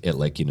uncle at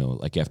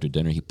like after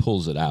dinner, he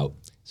pulls it out.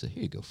 He said,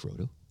 "Here you go,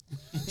 Frodo."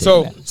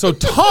 So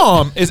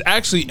Tom is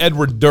actually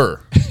Edward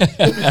Durr.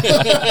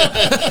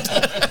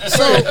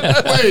 So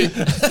wait.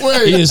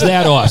 He is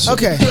that awesome.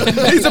 Okay.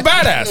 He's a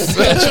badass.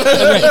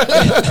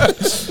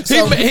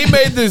 He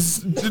made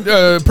this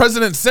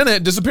President's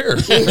Senate disappear.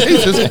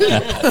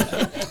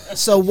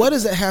 So what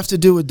does it have to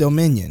do with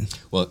dominion?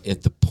 Well,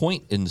 at the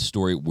point in the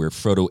story where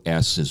Frodo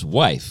asks his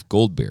wife,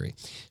 Goldberry,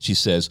 she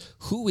says,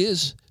 "Who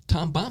is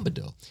Tom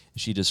Bombadil?"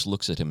 She just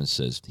looks at him and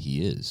says,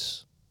 "He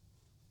is."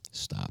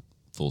 Stop.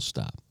 Full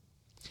stop.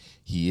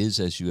 He is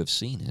as you have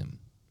seen him.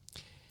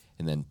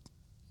 And then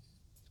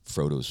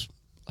Frodo's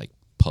like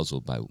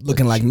puzzled by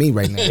Looking like me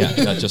right now.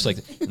 Yeah, just like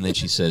that. And then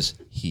she says,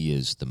 "He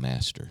is the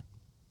master."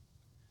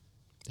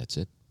 That's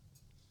it.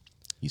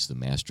 He's the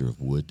master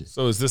of wood.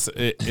 So is this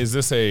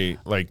a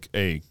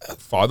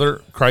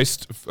Father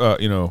Christ,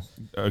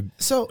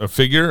 a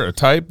figure, a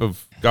type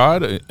of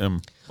God? What's going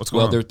on?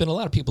 Well, there's been a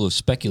lot of people who've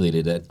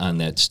speculated on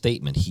that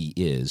statement. He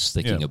is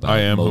thinking about I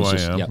am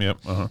Moses. who I am. Yep. Yep.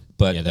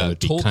 But that would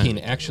be Tolkien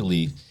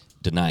actually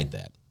denied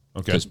that.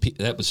 Okay. Because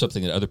that was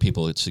something that other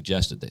people had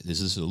suggested. That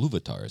is this the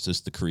Iluvatar? Is this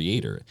the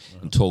creator?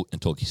 And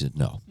Tolkien said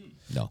no.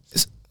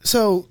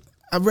 So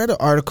I read an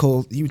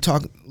article. You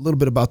talked a little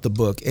bit about the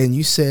book, and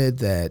you said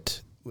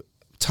that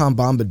Tom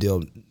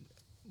Bombadil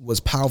was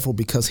powerful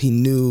because he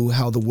knew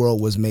how the world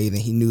was made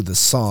and he knew the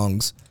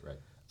songs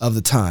of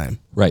the time.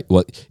 Right.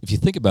 Well, if you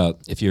think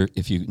about if you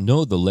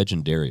know the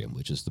Legendarium,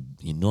 which is the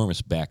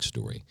enormous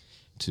backstory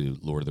to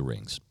Lord of the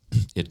Rings,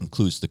 it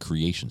includes the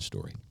creation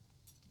story,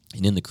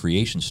 and in the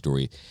creation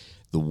story,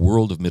 the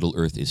world of Middle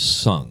Earth is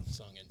sung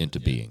into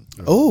being.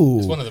 Oh,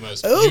 It's one of the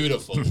most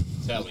beautiful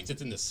tellings.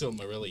 It's in the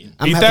Silmarillion.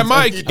 Eat that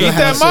mic. Eat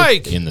that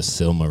mic. In the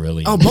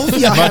Silmarillion. Oh, both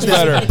of y'all have this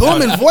better.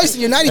 booming voice,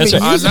 and you're not even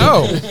using I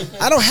know. it.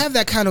 I don't have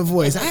that kind of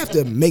voice. I have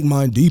to make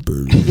mine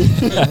deeper.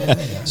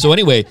 So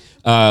anyway,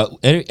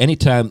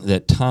 anytime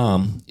that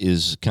Tom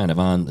is kind of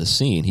on the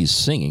scene, he's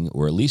singing,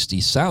 or at least he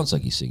sounds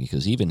like he's singing,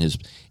 because even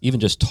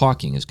just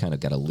talking has kind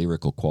of got a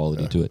lyrical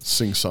quality to it.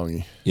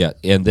 Sing-songy. Yeah,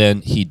 and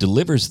then he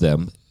delivers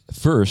them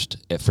first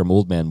from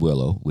Old Man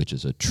Willow, which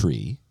is a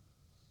tree.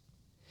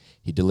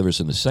 He delivers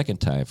them the second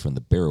time from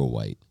the Barrow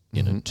Wight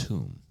in a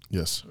tomb.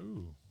 Yes.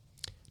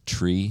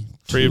 Tree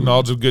of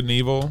knowledge of good and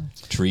evil.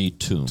 Tree,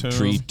 tomb.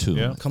 Tree, tomb.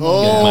 Yeah. Come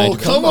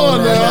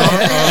on now.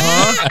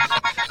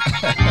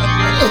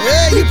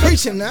 Yeah, you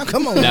preaching now.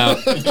 Come on. Now,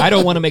 I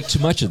don't want to make too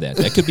much of that.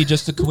 That could be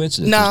just a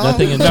coincidence. No.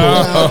 There's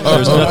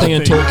nothing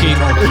in Tolkien.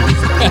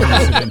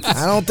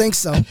 I don't think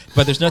so.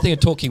 But there's nothing in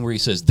Tolkien where he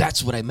says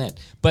that's what I meant.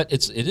 But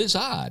it is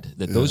odd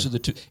that those are the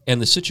two.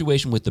 And the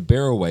situation with the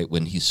Barrow Wight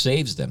when he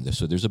saves them.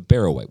 So there's a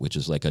Barrow Wight, which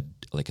is like a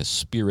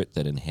spirit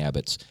that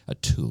inhabits a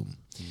tomb.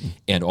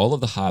 And all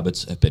of the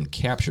hobbits have been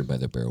captured by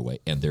the Barrow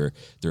Wight, and they're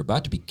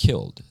about to be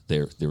killed.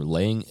 They're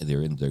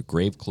in their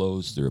grave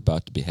clothes. They're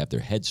about to have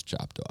their heads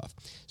chopped off.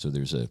 So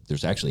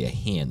there's actually a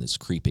hand that's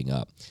creeping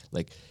up.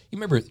 Like, you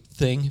remember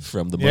Thing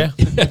from the book?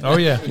 Yeah. Oh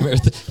yeah. You remember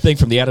Thing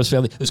from the Addams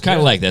Family? It's kind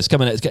of like that. It's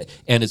coming,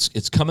 and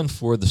it's coming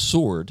for the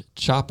sword,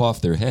 chop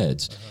off their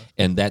heads.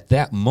 And at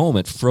that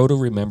moment,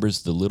 Frodo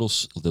remembers the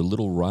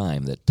little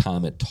rhyme that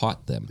Tom had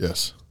taught them.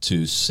 Yes.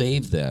 To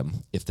save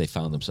them if they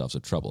found themselves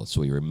in trouble.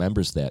 So he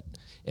remembers that,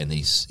 and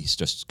he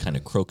just kind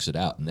of croaks it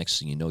out. And next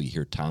thing you know, you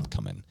hear Tom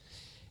coming,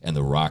 and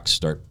the rocks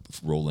start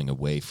rolling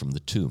away from the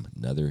tomb.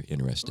 Another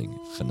interesting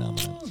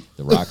phenomenon.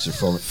 The rocks are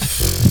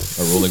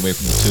rolling away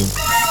from the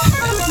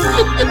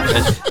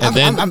tomb. and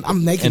then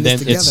I'm making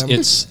this together.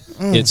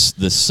 It's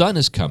the sun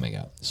is coming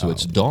up, so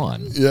it's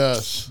dawn.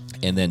 Yes.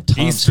 And then Tom's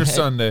Easter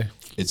Sunday.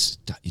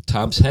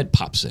 Tom's head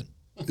pops in.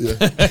 Yeah.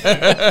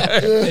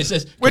 He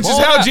says, Which is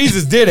how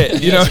Jesus did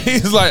it. You know,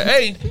 he's like,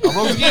 hey, I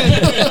rose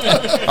again.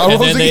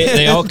 And then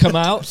they all come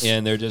out,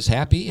 and they're just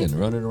happy and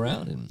running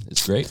around, and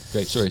it's great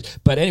story.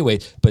 But anyway,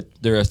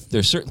 there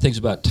are certain things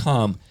about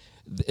Tom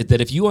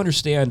that if you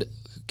understand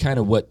kind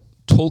of what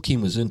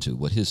Tolkien was into,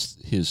 what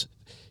his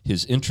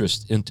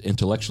interests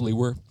intellectually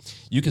were,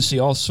 you can see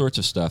all sorts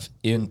of stuff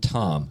in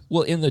Tom.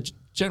 Well, in the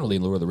generally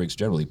in Lord of the Rings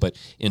generally, but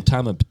in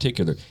Tom in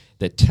particular,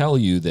 that tell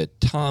you that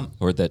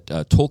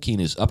Tolkien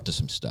is up to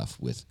some stuff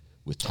with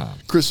Tom.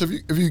 Chris, have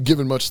you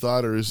given much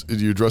thought, or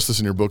did you address this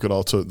in your book at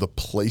all, to the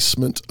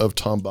placement of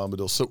Tom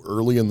Bombadil so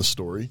early in the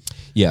story?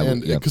 Yeah,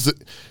 and because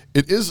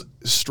it is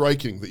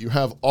striking that you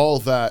have all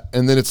that,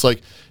 and then it's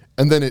like,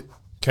 and then it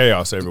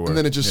chaos everywhere, and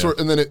then it just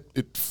and then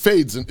it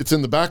fades, and it's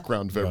in the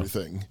background of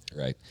everything.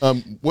 Right.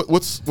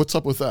 What's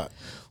up with that?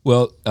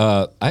 Well,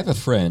 I have a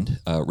friend,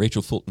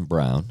 Rachel Fulton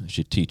Brown.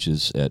 She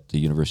teaches at the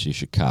University of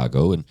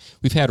Chicago, and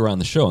we've had her on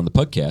the show on the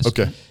Pugcast.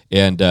 Okay.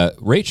 And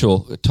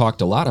Rachel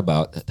talked a lot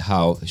about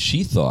how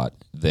she thought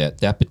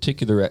that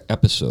particular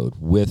episode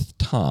with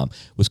Tom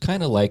was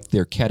kind of like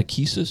their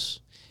catechesis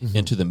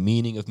into the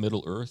meaning of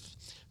Middle Earth,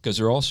 because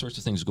there are all sorts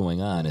of things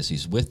going on as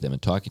he's with them and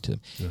talking to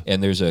them. Yeah.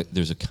 And there's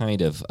a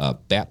kind of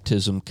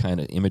baptism kind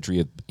of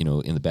imagery of,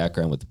 in the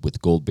background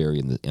with Goldberry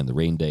and the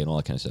rain day and all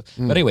that kind of stuff.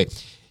 But anyway,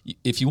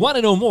 if you want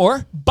to know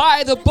more,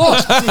 buy the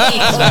book.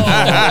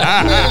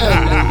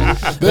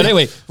 But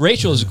anyway,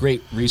 Rachel is a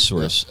great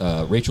resource.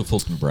 Rachel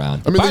Fulton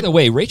Brown. By the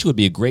way, Rachel would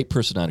be a great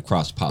person on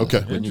CrossPolitic.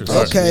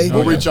 Okay.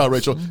 We'll reach out,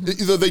 Rachel.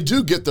 Either they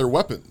do get their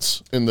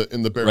weapons in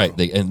the barrow. Right,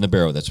 in the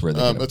barrow. That's where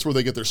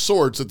they get their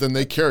swords that then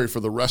they carry for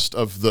the rest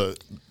of the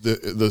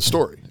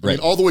story. Right. I mean,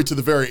 all the way to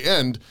the very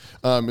end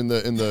in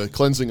the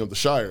cleansing of the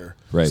Shire.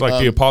 Right. It's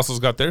like the apostles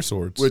got their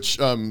swords,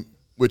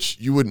 which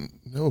you wouldn't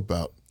know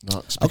about.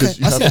 Okay, I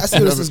see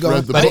where this is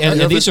going.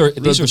 And these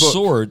are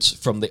swords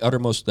from the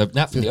uttermost,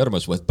 not from the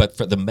uttermost west, but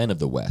for the men of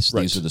the West.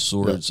 Right. These are the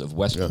swords of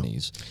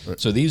Westernese. Yeah. Right.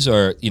 So these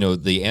are,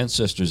 the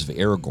ancestors of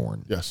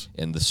Aragorn. Yes.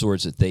 And the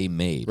swords that they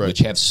made, which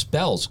have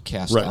spells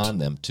cast on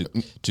them to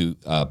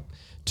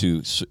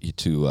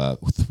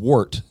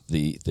thwart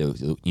the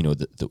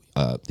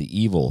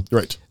evil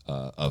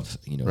of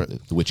the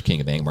Witch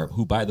King of Angmar,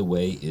 who, by the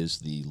way, is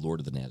the Lord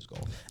of the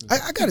Nazgul.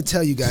 I got to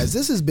tell you guys,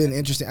 this has been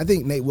interesting. I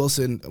think Nate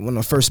Wilson, when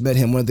I first met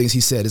him, one of the things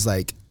he said is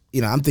like,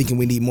 I'm thinking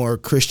we need more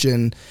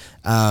Christian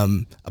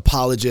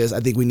apologists.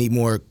 I think we need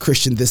more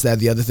Christian this, that,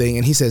 the other thing.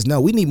 And he says,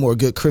 no, we need more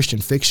good Christian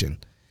fiction.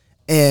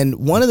 And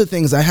one of the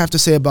things I have to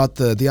say about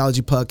the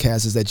Theology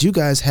Pugcast is that you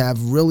guys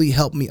have really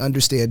helped me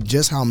understand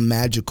just how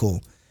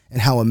magical and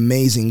how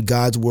amazing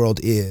God's world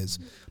is.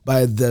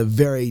 By the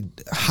very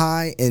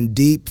high and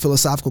deep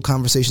philosophical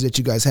conversations that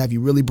you guys have, you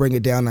really bring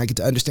it down, and I get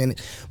to understand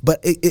it.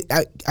 But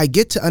I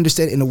get to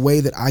understand it in a way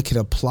that I can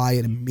apply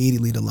it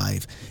immediately to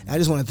life. And I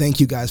just want to thank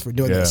you guys for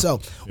doing that. So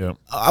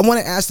I want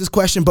to ask this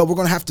question, but we're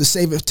going to have to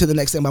save it to the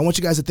next thing. But I want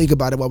you guys to think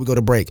about it while we go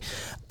to break.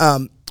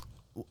 I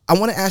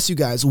want to ask you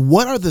guys,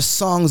 what are the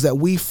songs that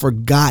we've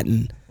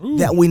forgotten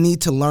that we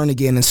need to learn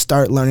again and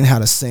start learning how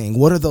to sing?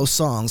 What are those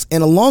songs?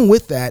 And along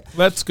with that,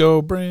 let's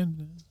go,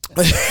 Brandon.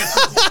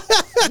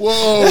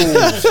 Whoa.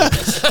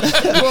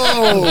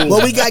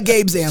 Well, we got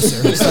Gabe's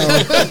answer. So,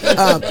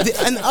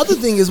 and the other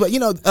thing is,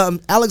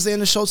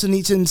 Alexander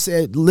Solzhenitsyn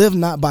said, live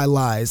not by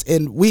lies.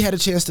 And we had a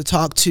chance to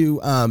talk to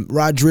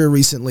Rod Dreher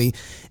recently.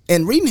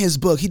 And reading his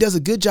book, he does a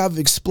good job of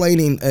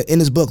explaining in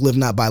his book, Live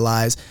Not by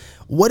Lies,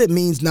 what it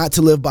means not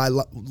to live by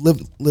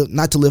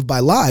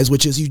lies,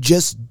 which is you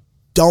just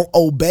don't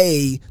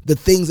obey the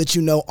things that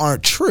you know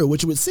aren't true,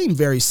 which would seem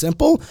very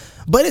simple,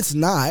 but it's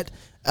not.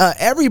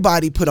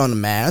 Everybody put on a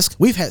mask.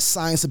 We've had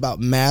science about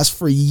masks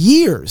for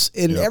years,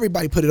 and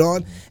everybody put it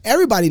on.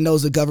 Everybody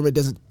knows the government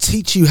doesn't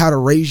teach you how to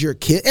raise your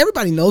kid.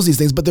 Everybody knows these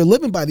things, but they're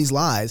living by these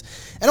lies.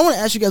 And I want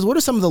to ask you guys, what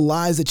are some of the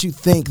lies that you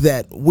think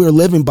that we're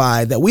living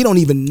by that we don't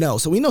even know?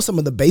 So we know some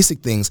of the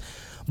basic things,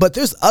 but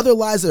there's other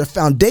lies that are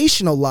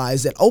foundational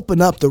lies that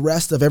open up the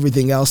rest of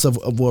everything else of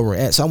where we're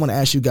at. So I want to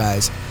ask you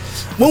guys,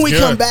 when we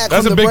come back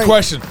from the break,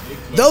 that's a big question.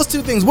 Those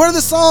two things, what are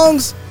the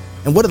songs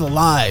and what are the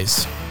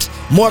lies?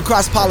 More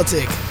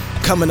CrossPolitic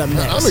coming up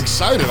next. I'm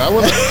excited. I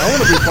want to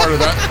be part of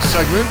that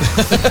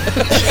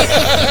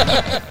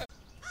segment.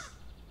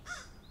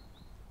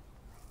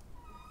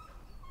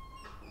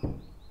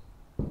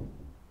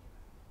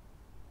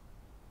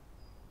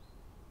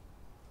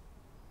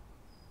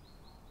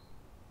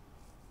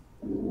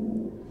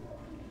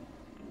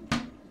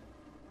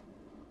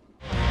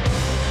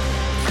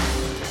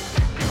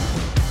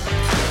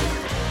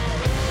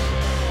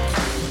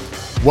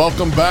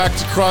 Welcome back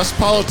to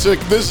CrossPolitic.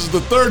 This is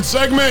the third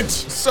segment.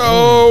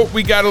 So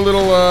we got a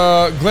little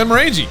Glen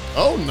Morangi.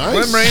 Oh, nice.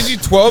 Glen Morangi,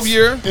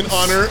 12-year. In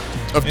honor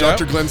of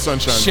Dr. Glenn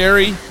Sunshine.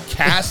 Sherry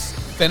Cass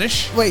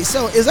finish. Wait,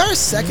 so is our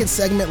second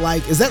segment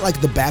is that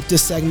like the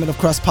Baptist segment of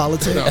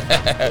CrossPolitic?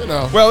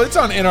 Well, it's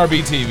on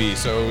NRB TV,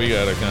 so we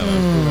got to kind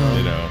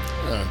of,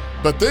 Yeah.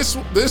 But this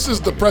is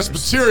the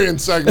Presbyterian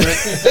segment.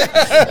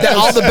 that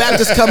all the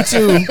Baptists come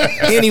to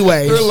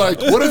anyway. They're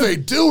like, what are they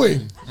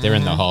doing? They're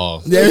in the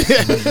hall.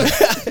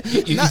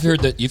 You've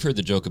heard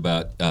the joke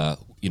about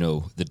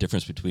the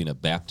difference between a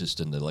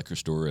Baptist in the liquor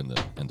store and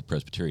the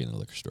Presbyterian in the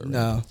liquor store. Right?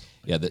 No.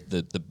 Yeah,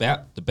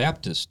 the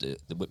Baptist.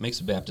 What makes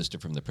the Baptist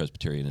different from the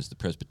Presbyterian is the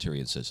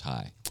Presbyterian says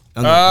hi.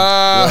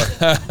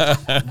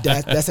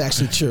 That's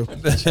actually true.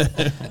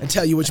 And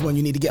tell you which one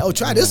you need to get. Oh,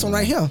 try this one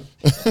right here.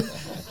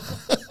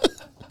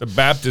 The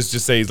Baptist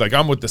just says, like,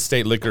 I'm with the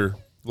state liquor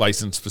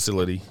licensed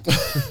facility.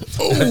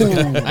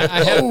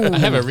 I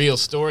have a real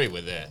story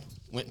with that.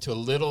 Went to a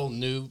little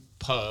new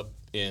pub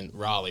in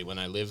Raleigh when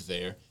I lived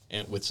there,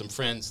 and with some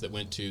friends that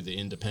went to the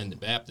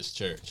Independent Baptist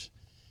Church.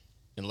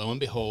 And lo and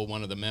behold,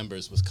 one of the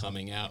members was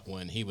coming out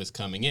when he was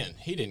coming in.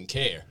 He didn't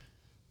care.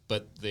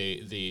 But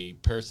the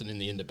person in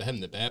the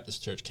Independent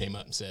Baptist Church came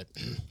up and said,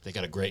 they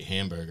got a great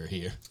hamburger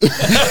here. I'm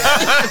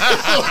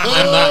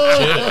not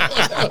kidding.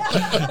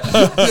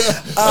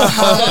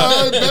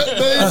 I bet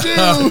they do.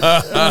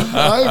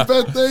 I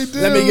bet they do.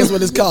 Let me guess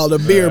what it's called, a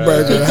beer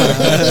burger.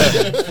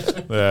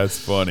 That's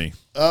funny.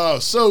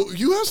 So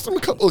you asked them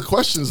a couple of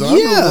questions. And I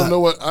Yeah. really want to know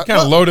what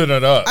Kind of loaded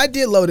it up. I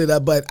did load it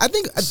up, but I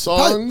think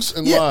songs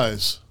and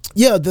lies.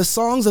 Yeah, the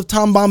songs of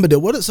Tom Bombadil.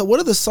 What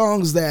are the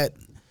songs that,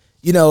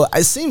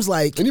 it seems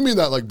like... And you mean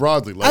that like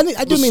broadly? Like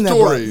I do mean that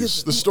broadly.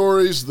 The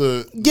stories,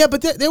 Yeah,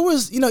 but there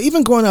was,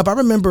 even growing up, I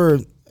remember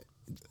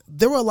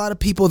there were a lot of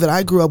people that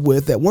I grew up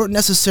with that weren't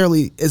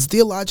necessarily as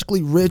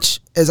theologically rich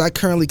as I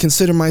currently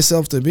consider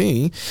myself to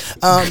be,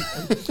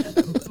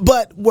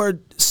 but were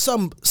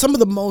some of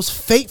the most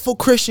faithful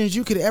Christians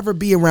you could ever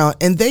be around.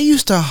 And they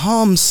used to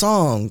hum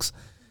songs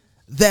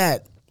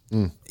that,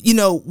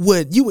 you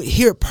would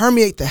hear it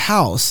permeate the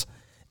house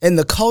and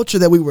the culture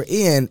that we were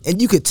in,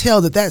 and you could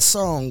tell that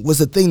song was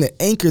the thing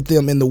that anchored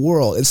them in the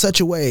world in such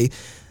a way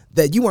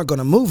that you weren't going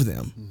to move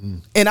them. Mm-hmm.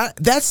 And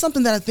that's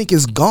something that I think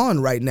is gone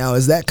right now,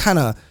 is that kind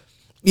of,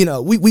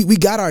 we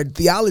got our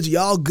theology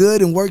all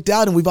good and worked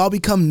out, and we've all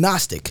become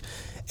Gnostic.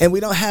 And we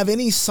don't have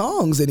any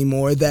songs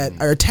anymore that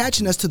are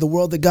attaching us to the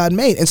world that God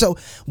made. And so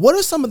what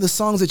are some of the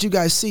songs that you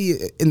guys see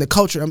in the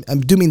culture, I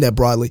do mean that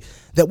broadly,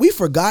 that we've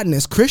forgotten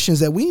as Christians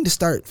that we need to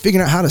start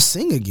figuring out how to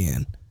sing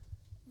again?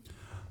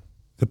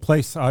 The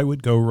place I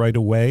would go right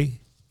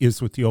away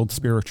is with the old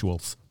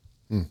spirituals.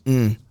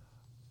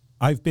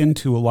 I've been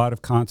to a lot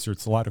of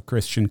concerts, a lot of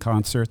Christian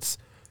concerts.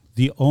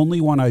 The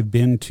only one I've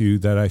been to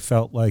that I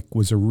felt like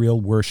was a real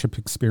worship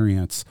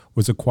experience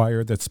was a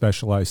choir that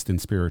specialized in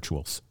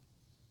spirituals.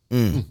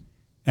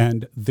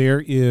 And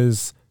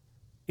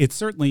it's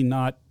certainly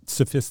not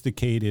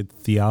sophisticated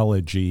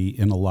theology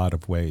in a lot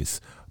of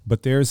ways,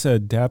 but there's a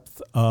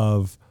depth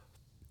of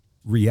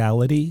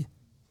reality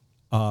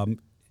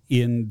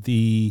in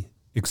the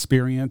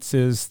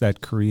experiences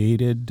that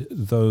created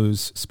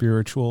those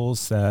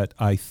spirituals that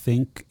I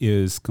think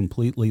is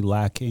completely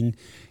lacking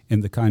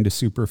in the kind of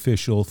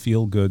superficial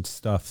feel-good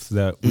stuff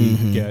that we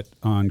get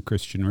on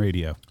Christian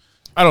radio.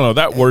 I don't know,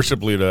 that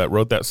worship leader that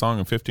wrote that song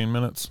in 15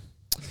 minutes.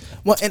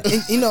 Well, and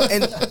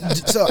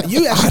so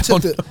you actually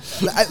took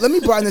let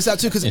me broaden this out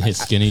too, because In his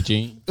skinny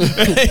jeans.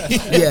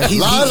 yeah,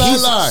 he's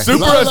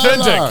Super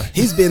authentic.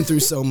 He's been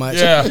through so much.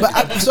 Yeah.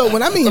 But so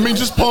when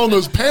just pulling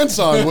those pants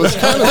on was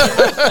kind of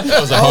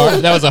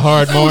That was a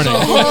hard morning. a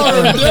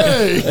hard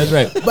day. That's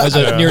right. It was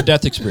a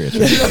near-death experience.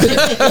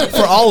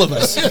 for all of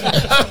us.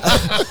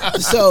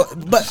 So,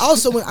 but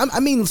also when I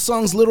mean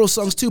songs, literal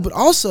songs too, but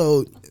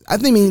also I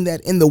mean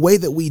that in the way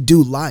that we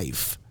do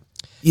life.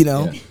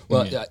 Yeah.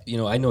 Well,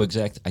 I know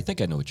exactly. I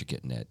think I know what you're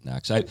getting at,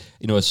 Knox.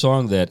 A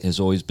song that has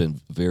always been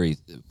very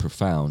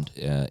profound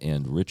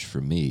and rich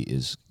for me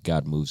is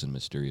 "God Moves in a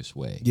Mysterious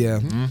Way."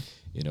 Yeah.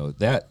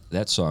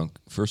 That song,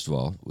 first of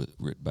all,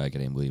 written by a guy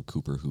named William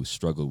Cooper, who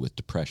struggled with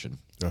depression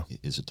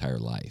his entire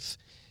life.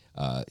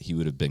 He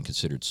would have been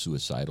considered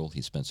suicidal.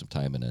 He spent some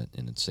time in an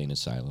insane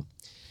asylum,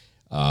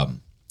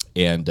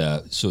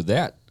 so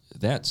that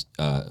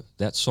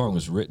song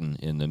was written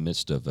in the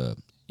midst of a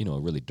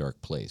really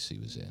dark place he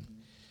was in.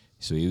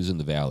 So he was in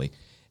the valley.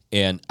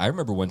 And I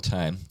remember one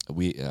time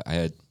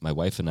my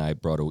wife and I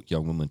brought a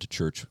young woman to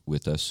church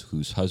with us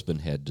whose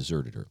husband had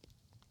deserted her,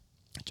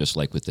 just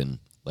like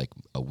within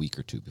a week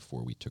or two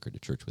before we took her to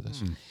church with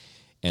us.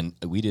 And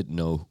we didn't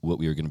know what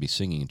we were going to be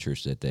singing in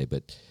church that day,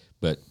 but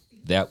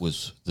that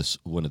was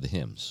one of the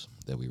hymns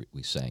that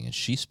we sang. And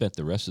she spent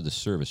the rest of the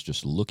service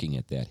just looking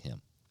at that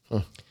hymn.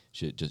 Huh.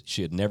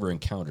 She had never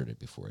encountered it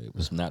before. It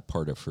was not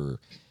part of her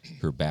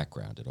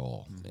background at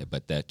all.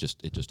 But it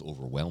just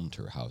overwhelmed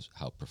her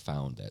how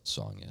profound that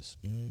song is.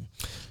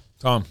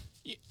 Tom.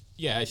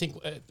 Yeah, I think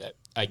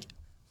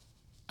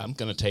I'm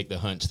going to take the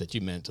hunch that you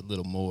meant a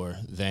little more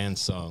than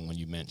song when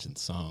you mentioned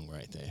song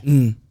right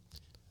there.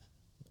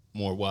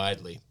 More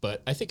widely.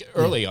 But I think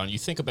early on, you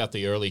think about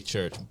the early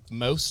church,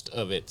 most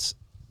of its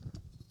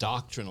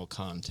doctrinal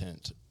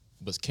content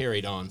was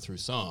carried on through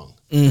song,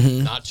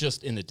 not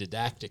just in a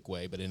didactic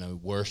way, but in a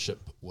worship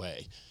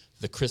way.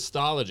 The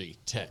Christology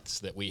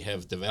texts that we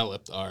have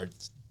developed, our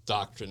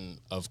doctrine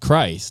of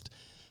Christ,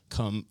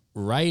 come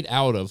right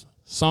out of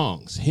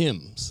songs,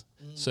 hymns.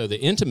 So the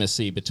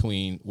intimacy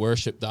between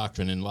worship,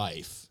 doctrine, and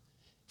life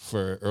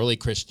for early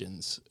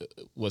Christians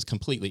was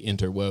completely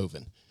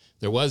interwoven.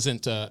 There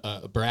wasn't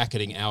a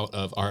bracketing out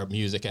of our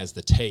music as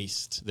the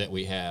taste that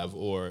we have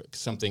or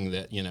something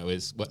that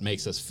is what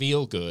makes us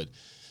feel good,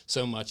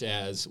 so much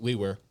as we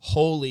were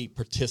wholly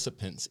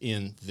participants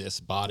in this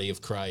body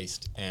of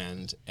Christ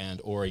and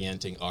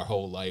orienting our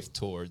whole life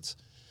towards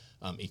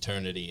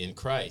eternity in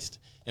Christ.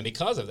 And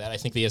because of that, I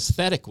think the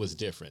aesthetic was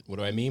different. What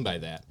do I mean by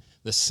that?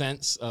 The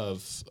sense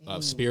of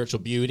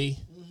spiritual beauty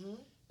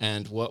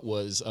and what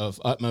was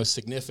of utmost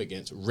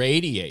significance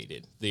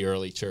radiated the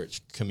early church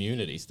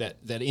communities,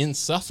 that in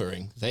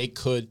suffering they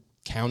could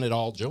count it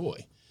all joy.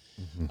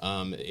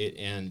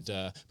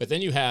 But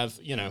then you have,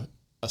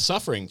 a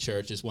suffering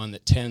church is one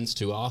that tends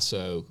to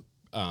also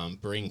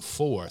bring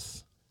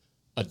forth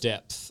a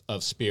depth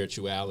of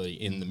spirituality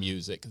in the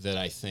music that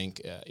I think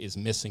is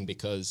missing,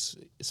 because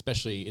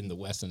especially in the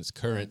West and its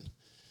current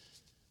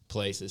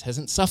places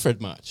hasn't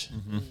suffered much.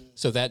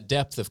 So that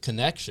depth of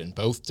connection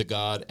both to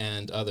God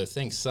and other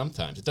things,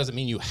 sometimes it doesn't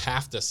mean you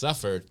have to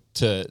suffer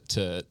to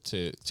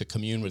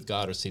commune with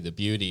God or see the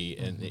beauty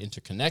and the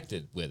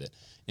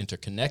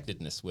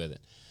interconnectedness with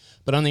it.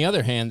 But on the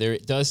other hand, there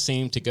it does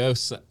seem to go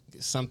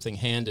something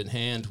hand in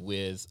hand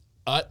with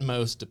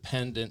utmost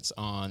dependence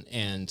on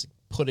and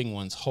putting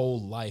one's whole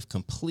life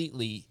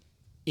completely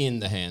in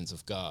the hands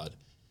of God,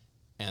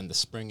 and the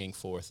springing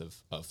forth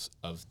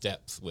of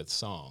depth with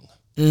song.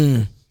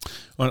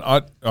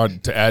 Well,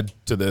 to add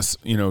to this,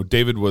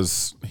 David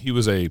was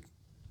a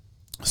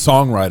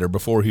songwriter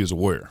before he was a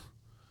warrior.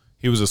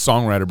 He was a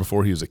songwriter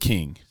before he was a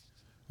king.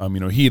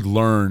 He'd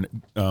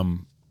learned how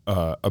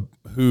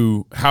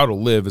to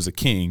live as a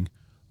king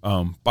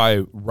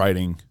by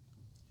writing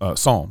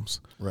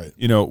psalms. Right.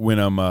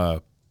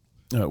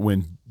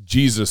 When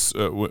Jesus,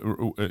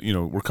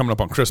 we're coming up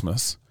on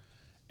Christmas,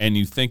 and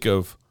you think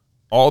of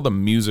all the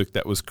music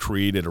that was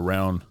created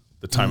around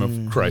the time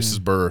of Christ's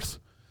birth.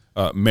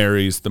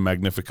 Mary's the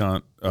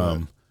Magnificat,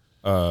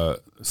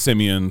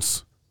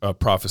 Simeon's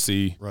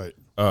prophecy, right?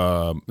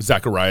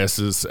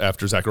 Zacharias's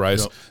after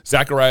Zacharias. Yep.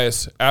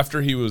 Zacharias,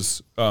 after he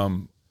was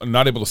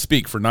not able to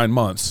speak for 9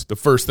 months, the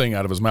first thing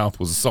out of his mouth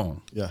was a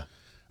song. Yeah.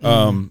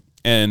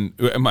 And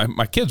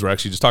my kids were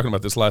actually just talking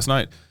about this last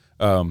night.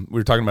 We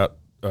were talking about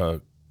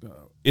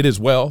 "It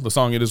Is Well," the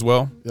song "It Is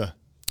Well." Yeah.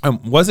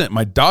 Wasn't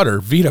my daughter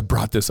Vita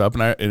brought this up,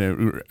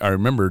 and I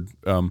remembered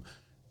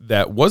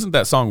that wasn't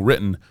that song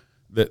written.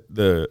 That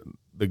the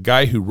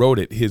guy who wrote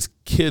it, his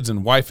kids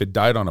and wife had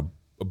died on a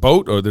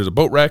boat, or there's a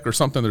boat wreck or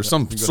something. There's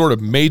some sort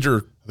of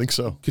major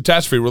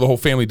catastrophe where the whole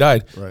family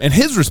died. Right. And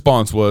his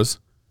response was,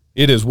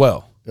 "It is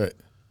well."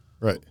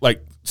 Right.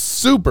 Like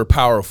super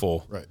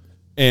powerful. Right.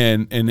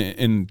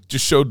 And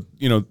just showed,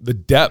 the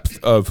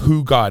depth of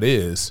who God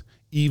is,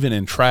 even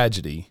in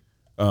tragedy,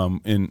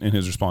 in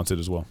his response to it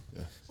as well.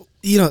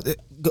 Yeah.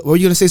 Were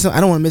you going to say something?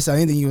 I don't want to miss out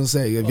anything you want to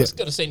say. I was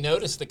going to say,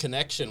 notice the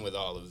connection with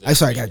all of this. I'm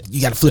sorry,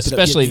 you got to flip it up.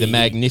 Especially the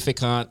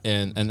Magnificat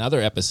and other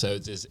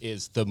episodes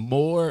is the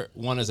more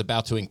one is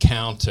about to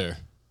encounter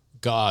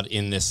God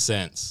in this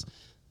sense,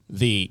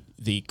 the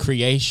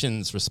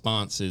creation's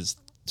response is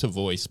to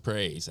voice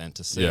praise and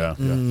to sing. Yeah.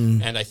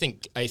 And I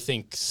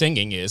think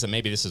singing is, and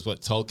maybe this is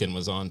what Tolkien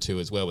was on to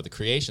as well with the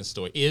creation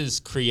story, is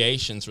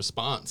creation's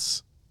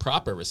response.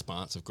 Proper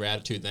response of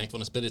gratitude,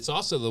 thankfulness, but it's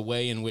also the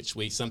way in which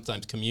we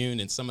sometimes commune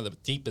in some of the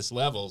deepest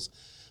levels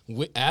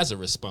as a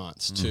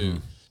response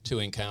to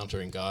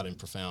encountering God in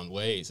profound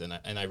ways. And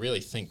I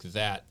really think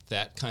that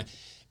kind.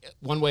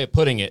 One way of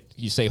putting it,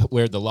 you say,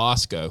 where'd the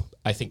lost go?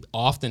 I think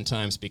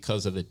oftentimes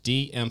because of the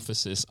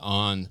de-emphasis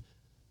on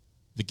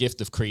the gift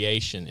of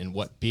creation and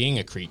what being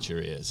a creature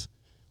is,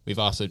 we've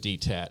also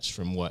detached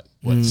from what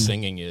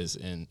singing is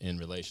in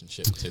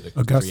relationship to the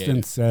Augustine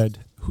Creator.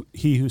 said,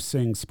 "He who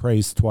sings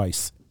prays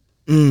twice."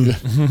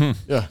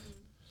 Yeah.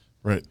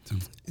 Right.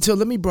 So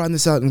let me broaden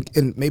this out,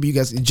 and maybe you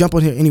guys jump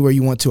on here anywhere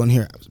you want to on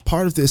here.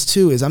 Part of this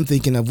too is I'm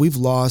thinking of we've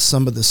lost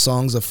some of the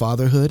songs of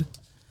fatherhood.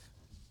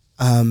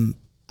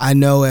 I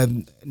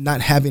know, not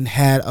having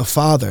had a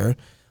father,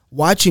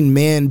 watching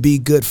men be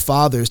good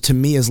fathers to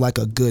me is like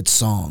a good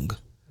song.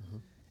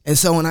 And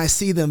so when I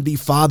see them be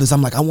fathers,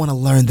 I'm like, I want to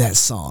learn that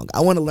song. I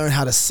want to learn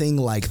how to sing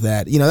like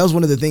that. That was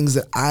one of the things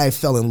that I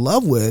fell in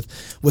love with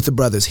the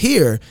brothers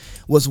here,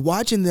 was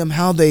watching them,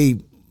 how they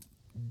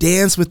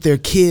dance with their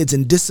kids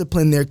and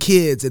discipline their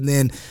kids. And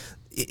then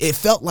it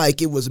felt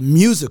like it was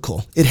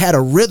musical. It had a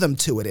rhythm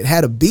to it. It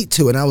had a beat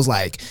to it. And I was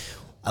like,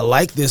 I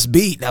like this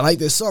beat. I like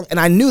this song. And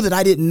I knew that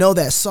I didn't know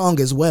that song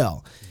as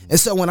well. And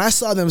so when I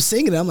saw them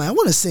singing it, I'm like, I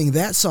want to sing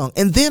that song.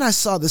 And then I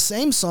saw the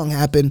same song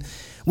happen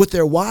with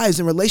their wives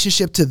in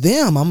relationship to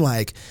them. I'm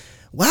like,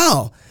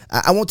 wow.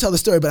 I won't tell the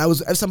story, but I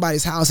was at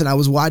somebody's house and I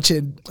was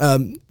watching,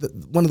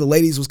 one of the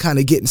ladies was kind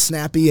of getting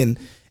snappy, and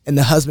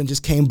the husband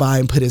just came by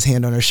and put his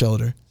hand on her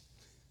shoulder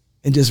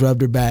and just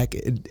rubbed her back,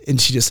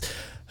 and she just,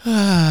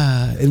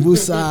 and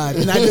woosah,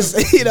 and I just,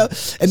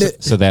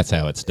 So that's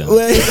how it's done.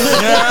 Well,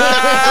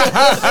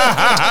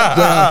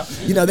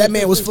 that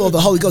man was full of the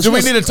Holy Ghost. Do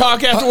we need to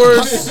talk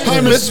afterwards? Hi,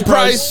 Mrs.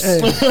 Price.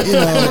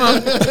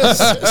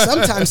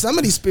 Sometimes some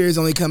of these spirits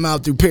only come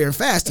out through prayer and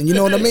fasting. You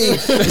know what I mean?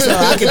 So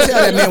I can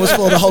tell that man was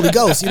full of the Holy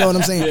Ghost. You know what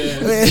I'm saying?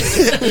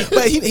 Yeah.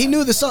 But he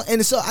knew the song,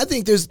 and so I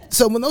think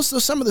some of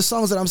the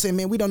songs that I'm saying,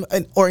 man, we don't,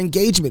 or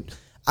engagement.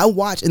 I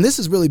watch, and this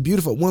is really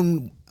beautiful.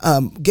 When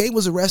Gabe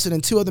was arrested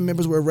and 2 other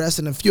members were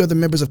arrested and a few other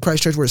members of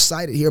Christ Church were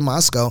cited here in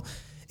Moscow,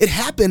 it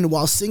happened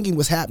while singing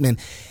was happening.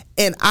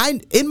 And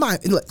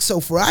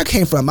so where I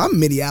came from, I'm a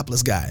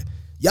Minneapolis guy.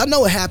 Y'all know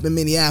what happened in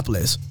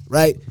Minneapolis,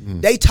 right?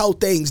 They tore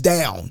things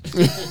down.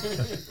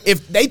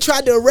 If they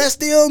tried to arrest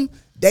them,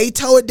 They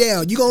tore it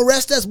down. You gonna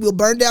arrest us? We'll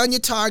burn down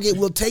your Target.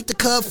 We'll take the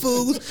Cub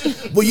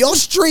foods. Well, your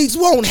streets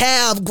won't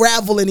have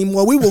gravel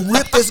anymore. We will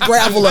rip this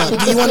gravel up.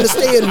 Do you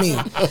understand me?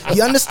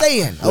 You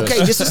understand?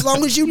 Okay, just as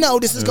long as you know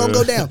this is gonna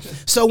go down.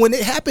 So when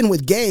it happened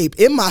with Gabe,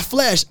 in my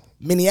flesh,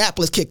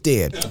 Minneapolis kicked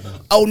in.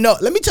 Oh no,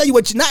 let me tell you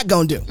what you're not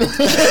gonna do.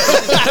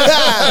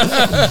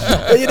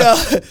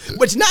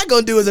 What you're not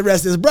gonna do is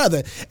arrest his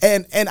brother.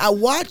 And I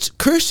watch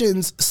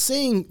Christians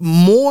sing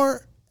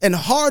more and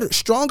harder,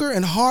 stronger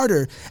and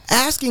harder,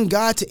 asking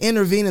God to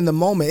intervene in the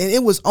moment. And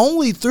it was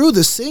only through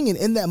the singing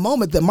in that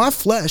moment that my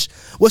flesh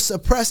was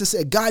suppressed and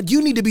said, God,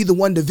 you need to be the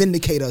one to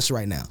vindicate us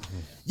right now.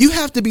 You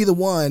have to be the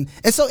one.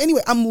 And so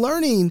anyway, I'm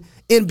learning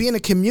in being a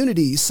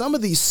community, some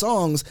of these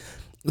songs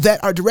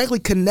that are directly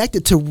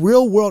connected to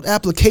real world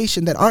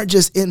application that aren't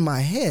just in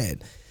my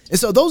head. And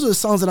so those are the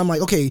songs that I'm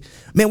like, okay,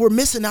 man, we're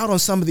missing out on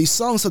some of these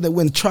songs so that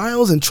when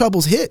trials and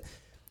troubles hit,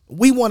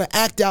 we want to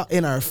act out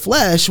in our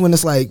flesh when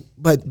it's like,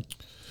 but...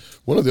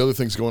 One of the other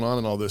things going on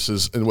in all this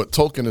is, and what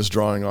Tolkien is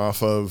drawing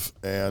off of,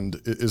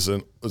 and is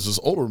this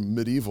older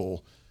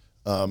medieval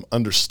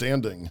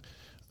understanding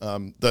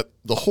that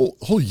the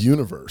whole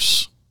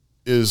universe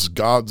is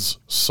God's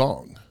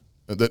song.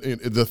 That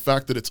the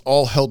fact that it's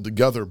all held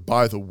together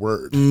by the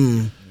word.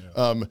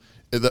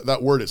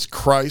 That word is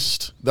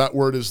Christ. That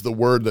word is the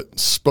word that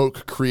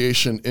spoke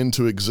creation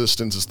into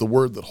existence. It's the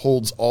word that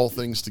holds all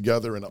things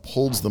together and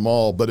upholds them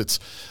all. But it's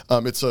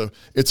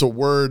a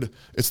word.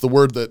 It's the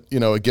word that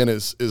again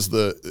has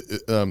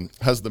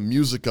the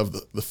music of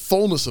the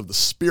fullness of the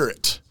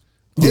Spirit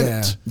in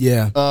it.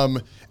 Yeah.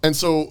 And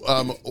so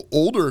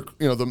older,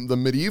 the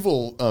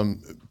medieval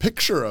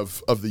picture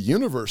of the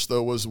universe,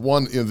 though, was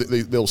one,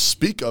 they'll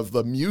speak of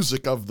the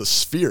music of the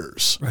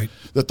spheres. Right.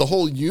 That the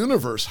whole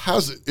universe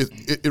has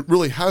it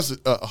really has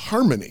a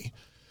harmony.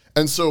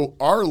 And so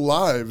our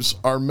lives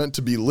are meant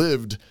to be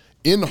lived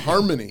in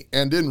harmony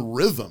and in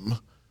rhythm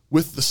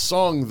with the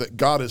song that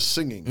God is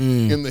singing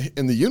in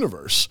the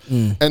universe.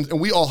 And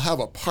we all have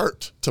a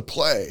part to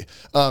play.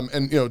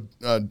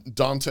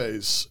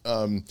 Dante's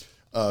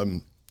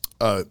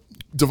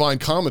Divine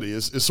Comedy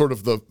is sort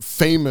of the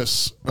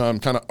famous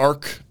kind of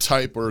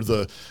archetype or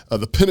the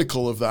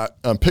pinnacle of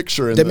that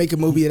picture. They make a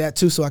movie of that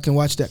too, so I can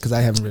watch that because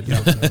I haven't read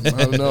it.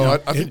 I don't know.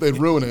 I think they'd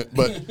ruin it,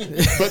 but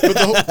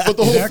the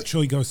whole it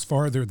actually goes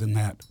farther than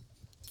that.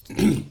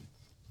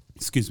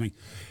 Excuse me.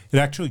 It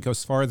actually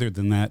goes farther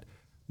than that.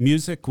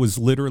 Music was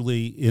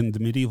literally, in the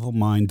medieval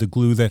mind, the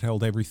glue that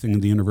held everything in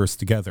the universe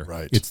together.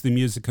 Right. It's the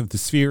music of the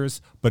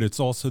spheres, but it's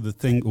also the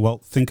thing. Well,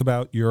 think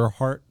about your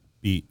heart.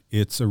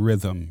 It's a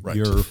rhythm. Right.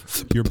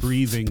 Your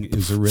breathing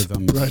is a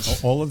rhythm.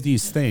 Right. All of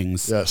these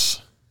things.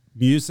 Yes.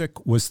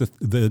 Music was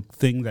the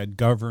thing that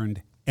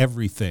governed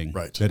everything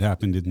that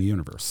happened in the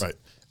universe. Right.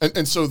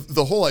 And so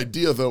the whole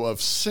idea, though, of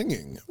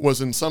singing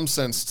was in some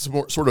sense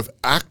to sort of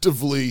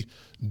actively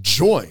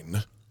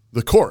join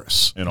the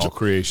chorus. In all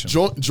creation.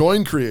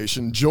 Join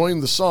creation,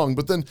 join the song.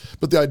 But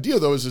the idea,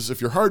 though, is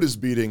if your heart is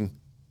beating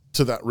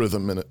to that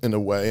rhythm in a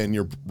way, and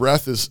your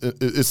breath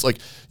it's like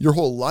your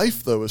whole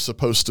life, though, is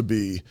supposed to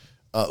be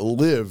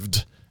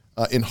lived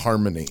in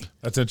harmony.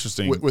 That's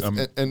interesting.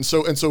 And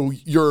so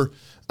you're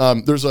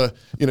there's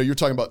you're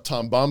talking about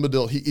Tom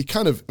Bombadil. He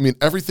kind of,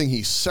 everything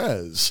he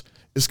says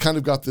is kind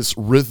of got this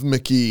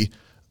rhythmic-y,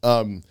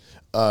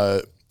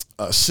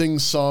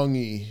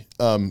 sing-songy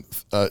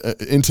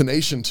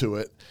intonation to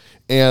it.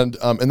 And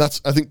that's,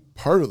 I think,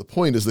 part of the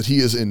point is that he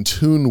is in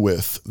tune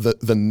with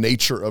the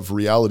nature of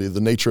reality, the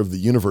nature of the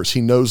universe.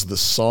 He knows the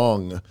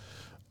song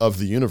of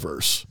the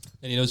universe.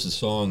 And he knows the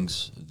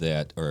songs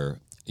that are,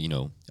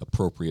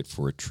 appropriate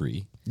for a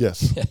tree.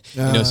 Yes. He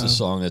knows the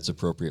song that's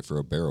appropriate for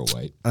a barrow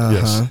wight.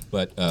 Yes.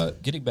 But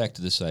getting back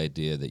to this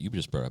idea that you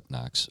just brought up,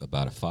 Knox,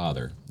 about a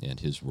father and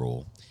his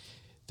role,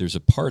 there's a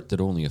part that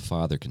only a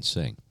father can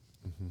sing.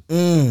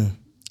 Mm-hmm.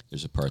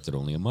 There's a part that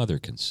only a mother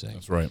can sing.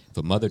 That's right. If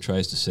a mother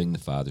tries to sing the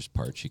father's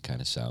part, she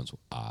kind of sounds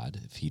odd.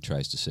 If he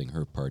tries to sing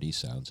her part, he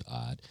sounds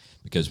odd.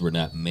 Because we're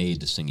not made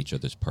to sing each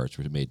other's parts.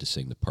 We're made to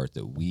sing the part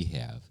that we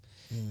have.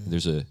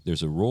 There's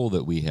a role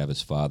that we have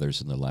as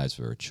fathers in the lives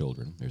of our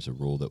children. There's a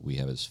role that we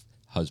have as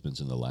husbands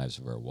in the lives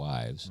of our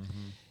wives.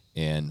 Mm-hmm.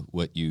 And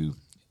what you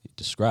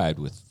described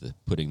with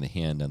putting the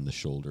hand on the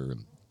shoulder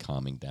and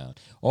calming down,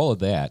 all of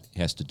that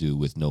has to do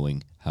with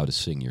knowing how to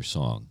sing your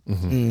song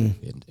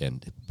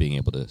and being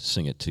able to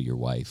sing it to your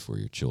wife or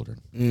your children.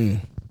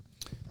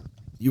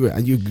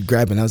 You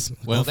grabbing us?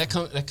 Well,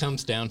 that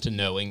comes down to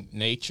knowing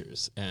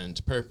natures and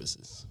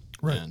purposes.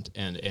 Right.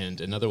 And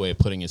another way of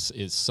putting it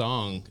is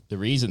song. The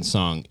reason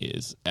song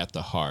is at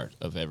the heart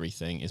of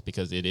everything is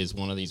because it is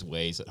one of these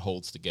ways that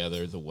holds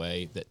together the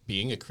way that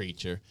being a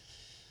creature.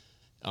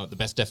 The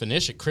best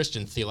definition,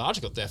 Christian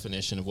theological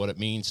definition of what it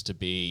means to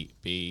be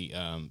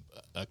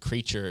a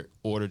creature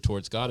ordered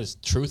towards God is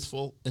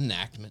truthful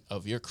enactment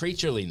of your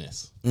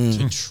creatureliness.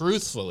 To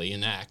truthfully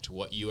enact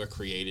what you are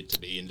created to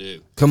be and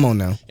do. Come on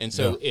now. And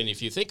so, and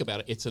if you think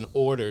about it, it's an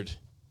ordered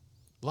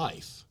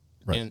life.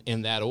 Right.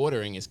 And that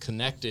ordering is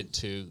connected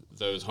to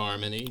those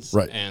harmonies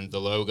Right. and the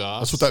logos.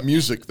 That's what that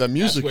music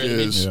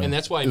is. And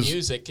that's why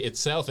music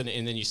itself, and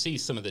then you see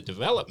some of the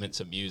developments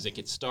of music,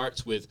 it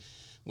starts with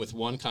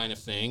one kind of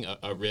thing,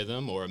 a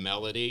rhythm or a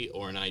melody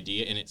or an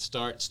idea, and it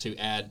starts to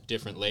add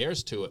different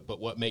layers to it. But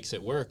what makes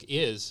it work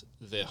is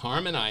the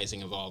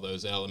harmonizing of all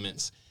those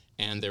elements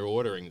and they're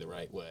ordering the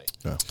right way.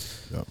 Yeah.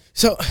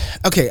 So,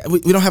 okay, we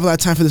don't have a lot of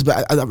time for this,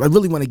 but I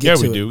really want to get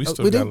to it. Yeah, we do. We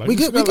still got like... We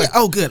good?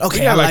 Oh, good.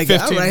 Okay, I like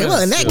it. All right.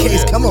 Well, in that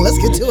case, come on, let's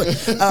get to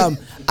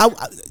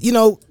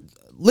it.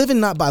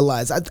 Living not by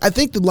lies. I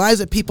think the lies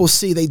that people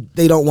see,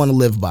 they don't want to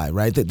live by,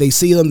 right? That they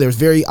see them, they're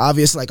very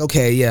obvious, like,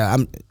 okay, yeah,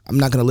 I'm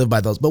not going to live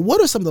by those. But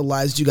what are some of the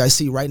lies you guys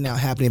see right now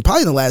happening,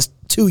 probably in the last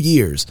 2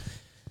 years,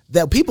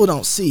 that people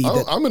don't see?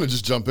 I'm going to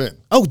just jump in.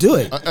 Oh, do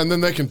it. And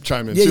then they can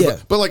chime in too. Yeah.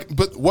 But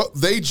what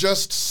they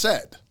just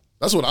said,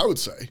 that's what I would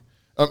say.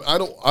 I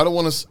don't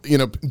want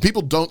to,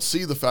 people don't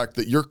see the fact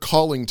that your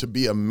calling to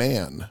be a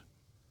man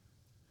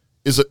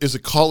is a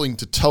calling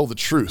to tell the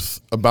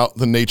truth about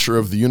the nature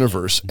of the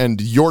universe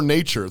and your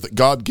nature that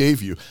God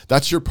gave you.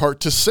 That's your part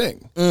to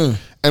sing.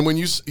 And when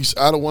you say,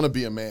 I don't want to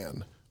be a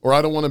man, or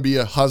I don't want to be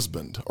a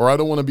husband, or I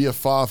don't want to be a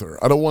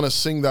father, I don't want to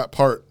sing that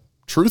part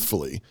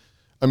truthfully.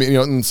 I mean,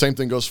 and the same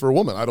thing goes for a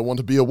woman. I don't want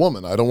to be a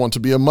woman. I don't want to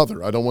be a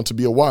mother. I don't want to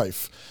be a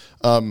wife.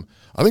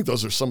 I think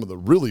those are some of the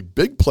really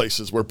big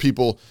places where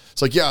people,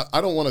 it's like, yeah,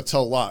 I don't want to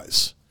tell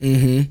lies,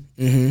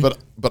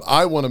 but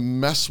I want to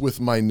mess with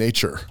my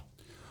nature.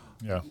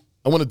 Yeah.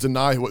 I want to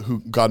deny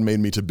who God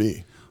made me to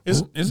be.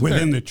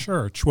 Within the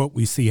church, what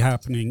we see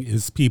happening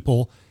is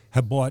people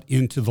have bought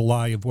into the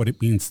lie of what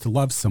it means to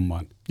love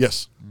someone.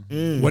 Yes.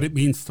 What it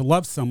means to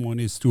love someone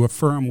is to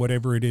affirm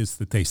whatever it is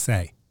that they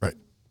say. Right.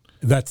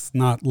 That's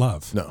not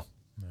love. No.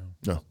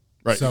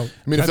 Right. So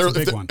I mean,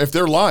 if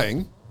they're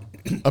lying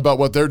about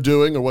what they're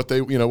doing or what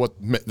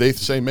they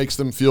say makes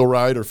them feel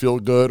right or feel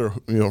good or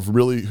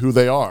really who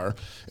they are,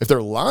 if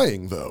they're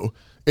lying though,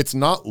 it's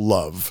not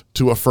love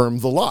to affirm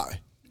the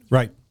lie.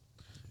 Right.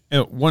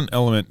 And one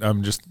element,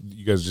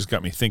 you guys just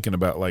got me thinking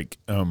about, like,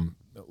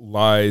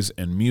 lies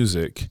and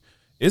music.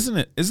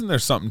 Isn't there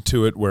something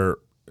to it where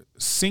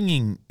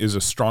singing is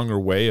a stronger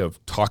way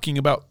of talking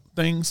about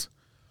things?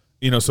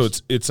 So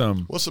it's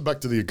Let's go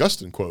back to the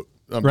Augustine quote.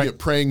 Right.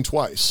 Praying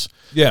twice.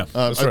 Yeah,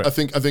 that's right. I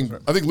think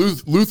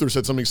Luther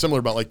said something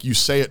similar about, like, you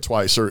say it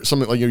twice or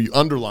something, like you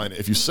underline it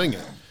if you sing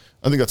it.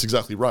 I think that's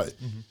exactly right.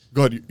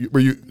 Go ahead.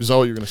 Is that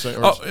what you're going to say?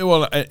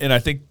 Well, and I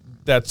think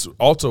that's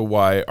also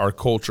why our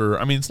culture,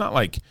 I mean, it's not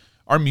like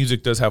our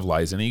music does have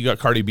lies in it. You got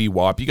Cardi B,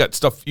 WAP, you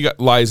got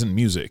lies in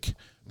music.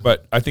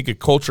 But I think a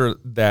culture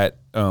that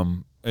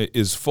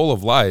is full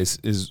of lies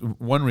is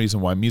one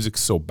reason why music's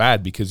so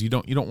bad, because you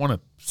don't want to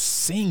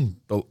sing.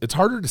 It's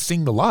harder to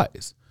sing the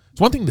lies. It's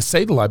one thing to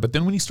say the lie, but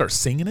then when you start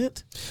singing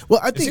it,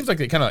 it seems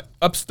like it kind of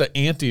ups the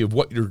ante of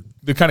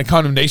the kind of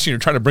condemnation you're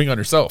trying to bring on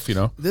yourself,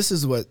 This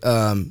is what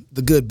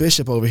the good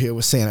bishop over here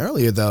was saying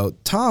earlier, though.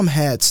 Tom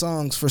had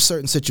songs for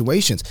certain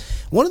situations.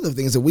 One of the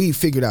things that we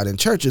figured out in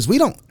church is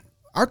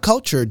our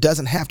culture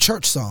doesn't have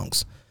church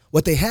songs.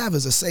 What they have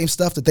is the same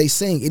stuff that they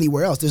sing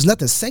anywhere else. There's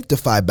nothing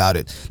sanctified about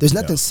it. There's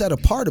nothing set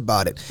apart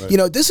about it.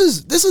 Right. This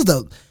is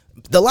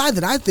the lie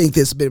that I think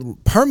that's been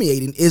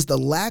permeating is the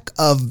lack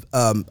of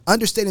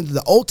understanding that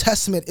the Old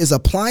Testament is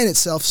applying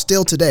itself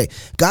still today.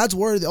 God's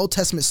word of the Old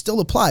Testament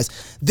still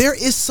applies. There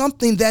is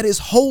something that is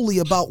holy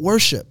about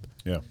worship.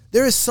 Yeah.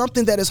 There is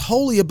something that is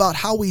holy about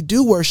how we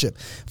do worship.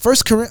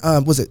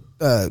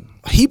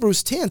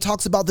 Hebrews 10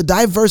 talks about the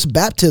diverse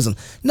baptism.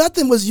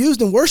 Nothing was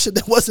used in worship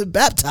that wasn't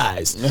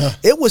baptized. Yeah.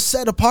 It was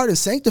set apart and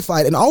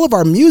sanctified. And all of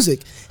our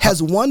music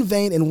has one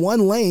vein and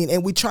one lane.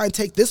 And we try and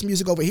take this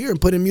music over here and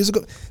put in music.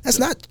 That's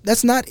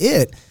not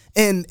it.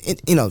 And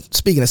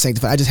speaking of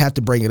sanctified, I just have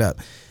to bring it up.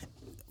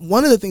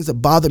 One of the things that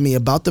bothered me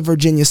about the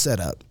Virginia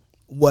setup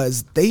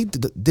was they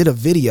did a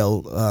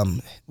video.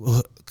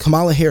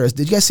 Kamala Harris,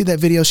 did you guys see that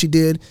video she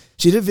did?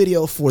 She did a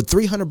video for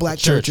 300 black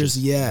churches.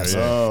 Yes.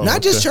 Oh,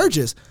 not just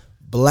churches,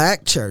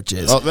 black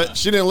churches. Oh,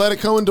 she didn't let it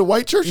go into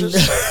white churches?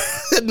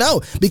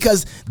 No,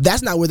 because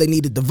that's not where they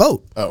needed to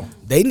vote. Oh.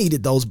 They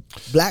needed those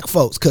black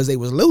folks because they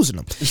was losing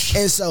them.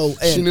 And so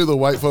she knew the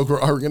white folk were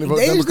going to vote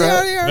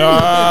Democrat?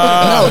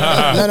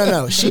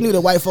 No. She knew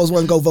the white folks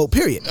wasn't going to vote,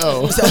 period.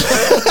 Oh.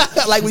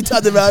 So, like we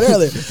talked about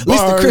earlier. At least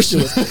the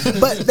Christians.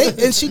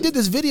 But she did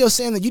this video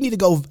saying that you need to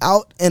go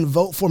out and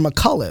vote for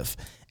McAuliffe.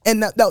 And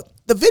now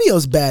the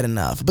video's bad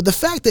enough, but the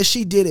fact that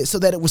she did it so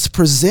that it was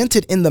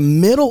presented in the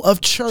middle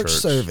of church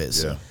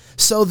service,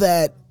 so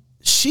that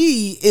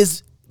she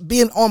is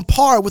being on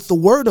par with the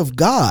word of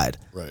God.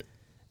 Right.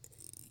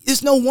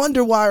 It's no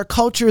wonder why our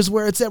culture is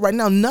where it's at right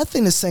now.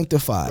 Nothing is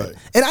sanctified. Right.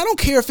 And I don't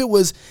care if it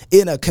was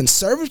in a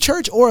conservative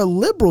church or a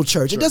liberal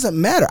church. It doesn't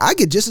matter. I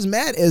get just as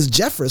mad as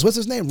Jeffers. What's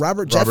his name?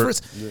 Robert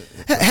Jeffers?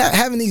 Yeah.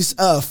 Having these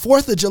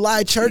 4th of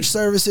July church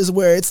services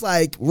where it's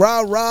like,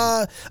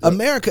 rah,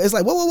 America. It's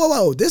like,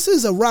 whoa. This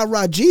is a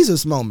rah,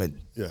 Jesus moment.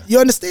 Yeah. You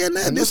understand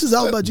that? And this is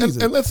all about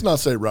Jesus. And let's not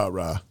say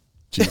rah.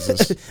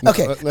 Jesus.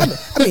 Okay.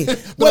 I mean,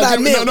 what I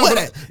meant.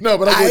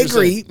 But I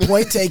agree.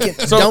 Point taken.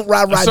 Don't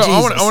ride Jesus.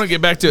 I want to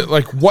get back to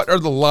like what are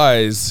the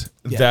lies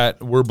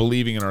that we're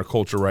believing in our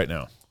culture right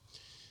now?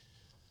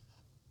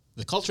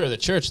 The culture of the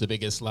church, the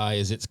biggest lie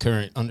is its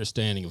current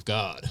understanding of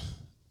God.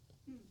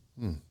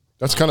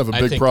 That's kind of a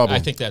big problem. I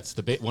think that's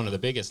one of the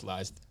biggest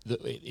lies.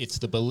 It's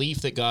the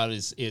belief that God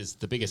is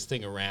the biggest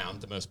thing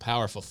around, the most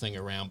powerful thing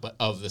around, but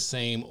of the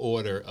same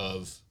order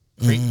of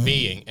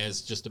being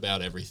as just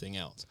about everything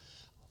else.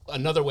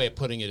 Another way of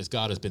putting it is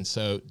God has been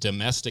so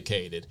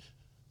domesticated,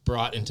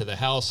 brought into the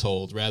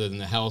household, rather than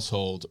the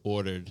household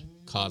ordered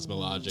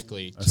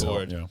cosmologically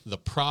toward the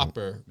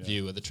proper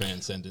view of the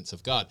transcendence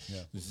of God.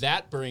 Yeah.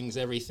 That brings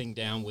everything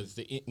down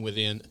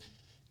within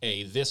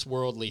this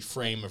worldly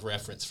frame of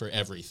reference for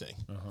everything.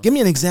 Give me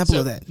an example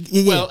of that.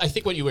 Well, I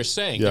think what you were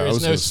saying,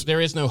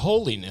 there is no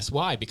holiness.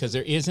 Why? Because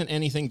there isn't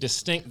anything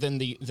distinct than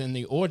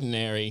the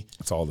ordinary.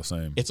 It's all the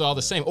same. It's all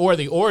the same. Or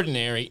the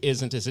ordinary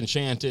isn't as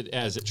enchanted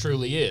as it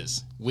truly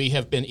is.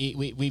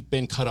 We've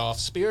been cut off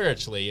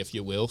spiritually, if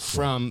you will,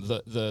 from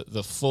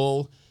the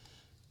full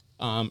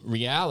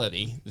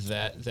reality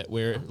that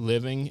we're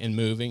living and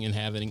moving and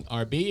having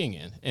our being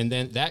in. And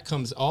then that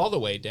comes all the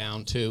way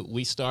down to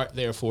we start,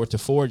 therefore, to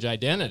forge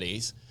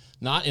identities,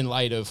 not in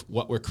light of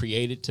what we're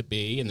created to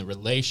be and the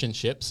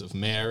relationships of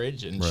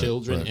marriage and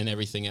children and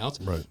everything else,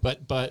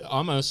 but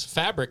almost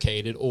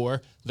fabricated,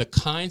 or the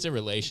kinds of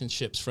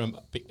relationships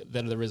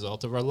that are the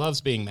result of our loves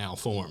being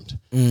malformed.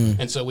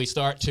 And so we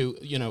start to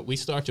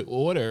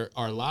order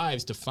our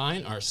lives,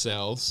 define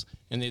ourselves,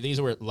 and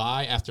these were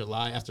lie after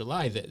lie after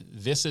lie, that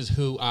this is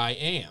who I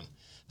am.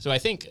 So I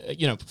think,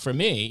 for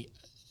me,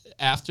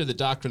 after the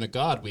doctrine of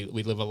God, we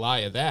live a lie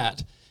of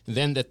that,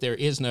 then that there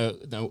is no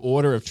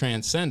order of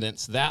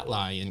transcendence, that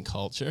lie in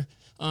culture,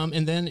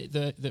 and then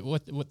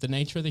what the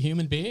nature of the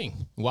human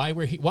being, why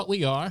what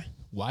we are,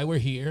 why we're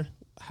here,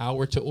 how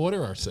we're to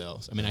order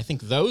ourselves. I mean, I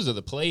think those are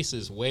the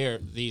places where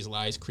these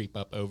lies creep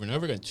up over and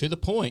over again, to the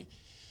point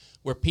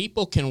where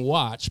people can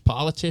watch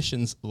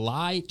politicians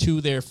lie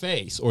to their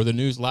face, or the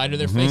news lie to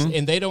their face,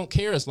 and they don't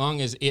care as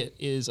long as it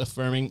is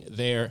affirming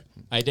their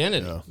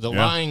identity. The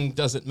lying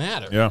doesn't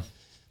matter. Yeah.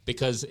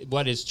 Because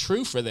what is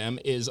true for them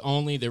is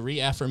only the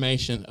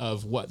reaffirmation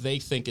of what they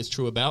think is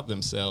true about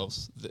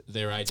themselves,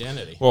 their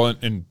identity. Well,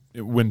 and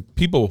when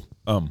people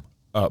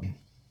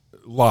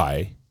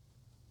lie,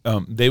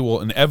 they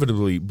will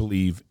inevitably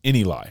believe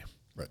any lie.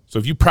 Right. So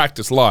if you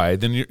practice lie,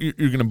 then you're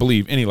going to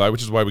believe any lie,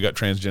 which is why we got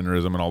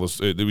transgenderism and all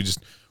this.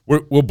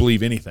 We'll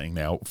believe anything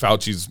now.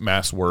 Fauci's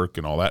mass work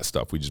and all that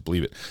stuff. We just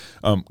believe it.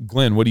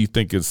 Glenn, what do you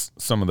think is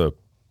some of the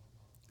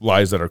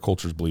lies that our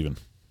culture is believing?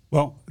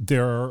 Well,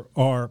 there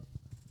are,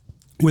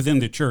 within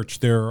the church,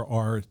 there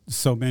are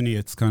so many,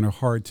 it's kind of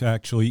hard to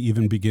actually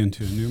even begin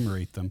to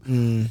enumerate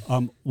them.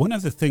 One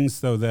of the things,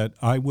 though, that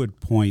I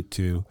would point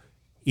to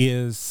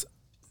is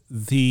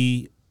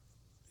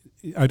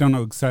I don't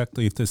know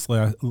exactly if this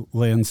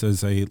lands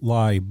as a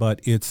lie,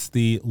 but it's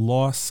the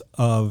loss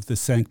of the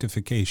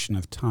sanctification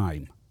of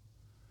time.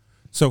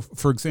 So,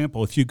 for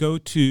example, if you go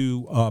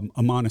to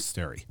a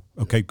monastery,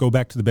 go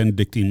back to the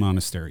Benedictine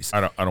monasteries.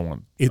 I don't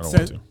want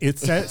to. It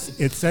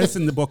says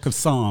in the book of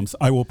Psalms,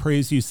 "I will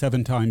praise you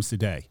 7 times a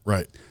day."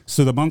 Right.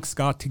 So the monks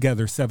got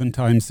together 7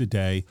 times a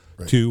day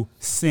to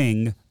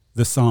sing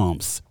the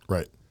Psalms.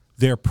 Right.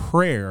 Their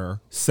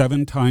prayer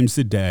 7 times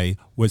a day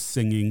was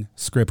singing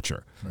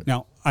Scripture. Right.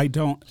 Now, I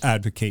don't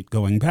advocate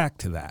going back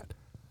to that,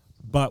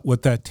 but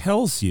what that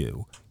tells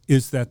you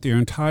is that their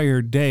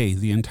entire day,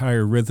 the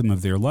entire rhythm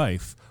of their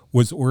life,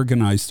 was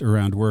organized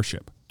around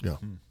worship. Yeah.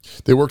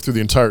 They worked through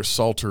the entire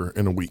Psalter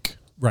in a week.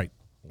 Right.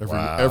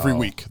 Every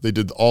week. They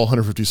did all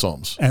 150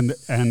 Psalms. And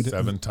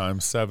 7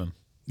 times 7.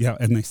 Yeah,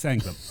 and they sang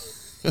them.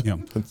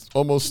 It's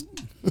almost...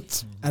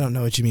 I don't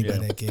know what you mean by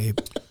that, Gabe.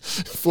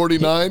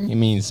 49? He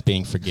means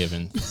being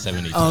forgiven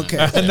 70 times.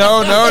 Okay.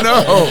 No.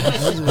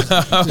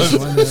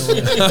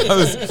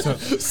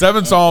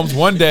 7 Psalms,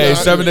 1 day,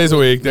 7 days a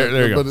week.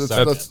 There you go. But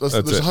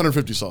there's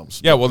 150 Psalms.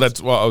 Yeah, well,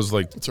 I was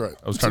like... That's right.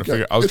 I was trying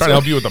to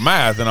help you with the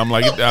math, and I'm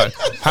like,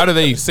 how do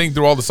they sing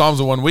through all the Psalms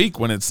in 1 week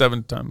when it's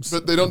 7 times?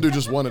 But they don't do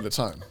just one at a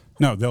time.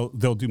 No,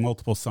 they'll do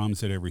multiple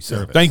Psalms at every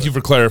service. Thank you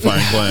for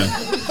clarifying, Glenn.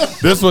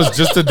 This was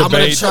just a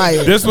debate. Try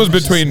it. This was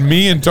between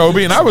me and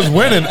Toby, and I was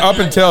winning up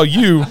until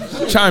you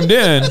chimed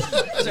in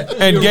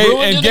and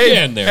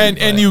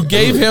you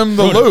gave him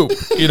the loop.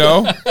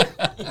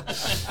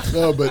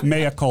 No, but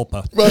mea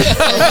culpa.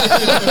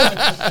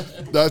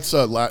 That's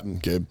Latin,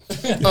 Gabe.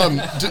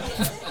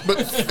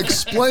 But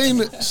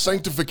explain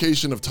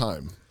sanctification of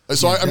time.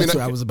 So That's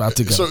where I was about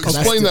to go. So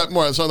explain that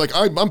more. So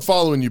I'm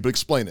following you, but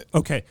explain it.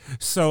 Okay,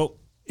 so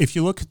if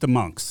you look at the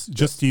monks,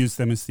 just to use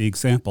them as the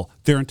example,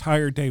 their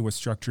entire day was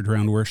structured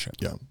around worship.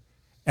 Yeah.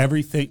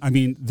 Everything,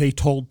 they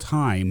told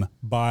time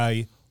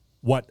by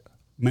what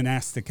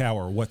monastic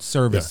hour, what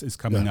service is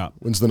coming up.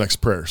 When's the next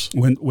prayers?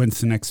 When's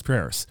the next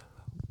prayers?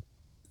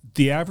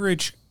 The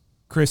average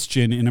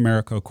Christian in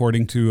America,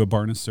 according to a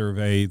Barna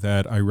survey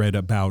that I read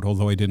about,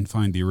 although I didn't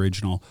find the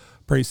original,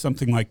 prays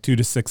something like 2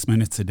 to 6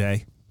 minutes a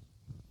day.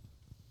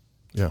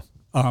 Yeah.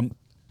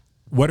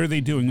 what are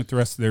they doing with the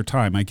rest of their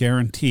time? I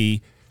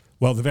guarantee,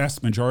 well, the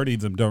vast majority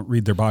of them don't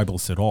read their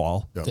Bibles at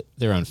all. Yeah.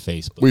 They're on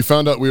Facebook. We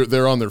found out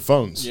they're on their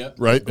phones,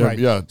 right? Right.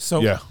 Yeah.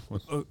 So, Yeah.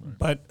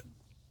 But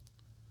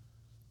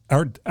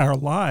our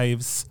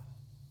lives,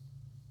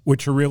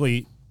 which are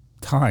really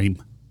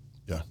time,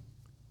 Yeah.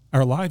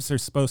 our lives are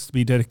supposed to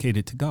be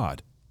dedicated to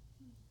God.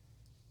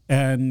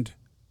 And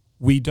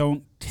we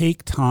don't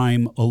take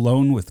time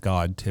alone with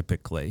God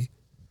typically.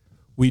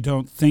 We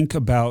don't think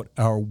about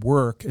our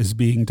work as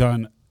being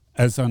done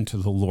as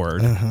unto the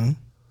Lord.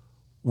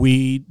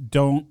 We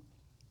don't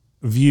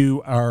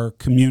view our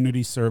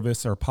community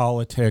service, our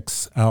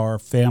politics, our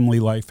family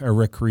life, our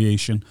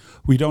recreation.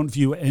 We don't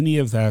view any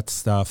of that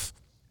stuff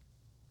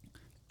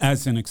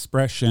as an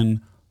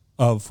expression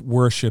of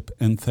worship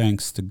and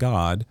thanks to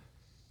God.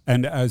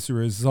 And as a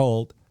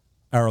result,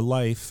 our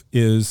life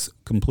is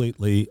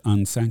completely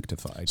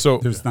unsanctified. So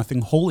there's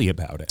nothing holy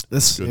about it.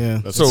 That's good.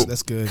 yeah. So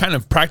That's good. kind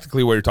of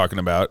practically what you're talking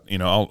about,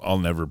 I'll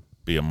never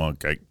be a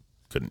monk. I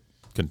couldn't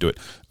do it.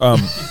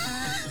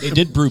 They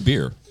did brew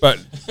beer. But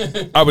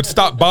I would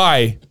stop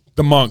by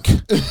the monk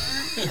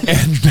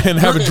and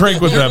have a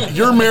drink with them.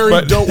 You're married,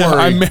 But don't worry.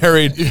 I'm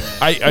married.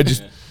 I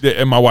just,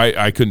 and my wife,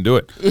 I couldn't do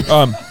it.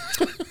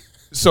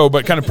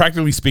 But kind of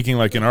practically speaking,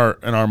 like in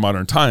our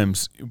modern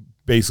times,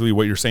 basically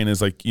what you're saying is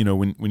like,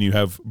 when you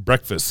have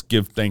breakfast,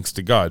 give thanks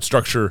to God.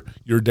 Structure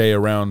your day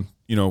around,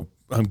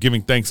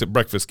 giving thanks at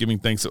breakfast, giving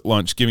thanks at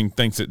lunch, giving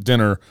thanks at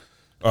dinner.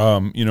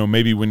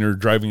 Maybe when you're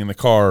driving in the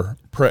car,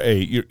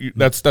 pray.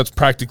 That's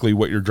practically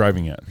what you're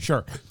driving at.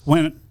 Sure.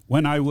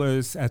 When I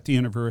was at the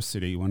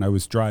university, when I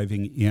was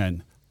driving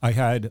in, I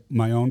had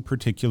my own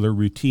particular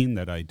routine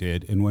that I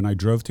did. And when I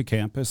drove to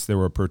campus, there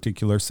were a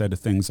particular set of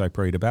things I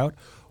prayed about.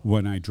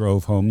 When I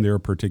drove home, there were a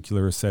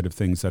particular set of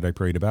things that I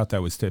prayed about.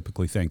 That was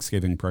typically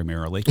Thanksgiving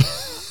primarily.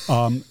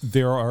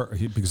 There are,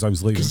 because I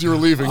was leaving. Because you were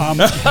leaving. I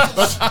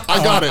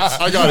got it.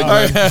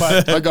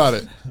 I got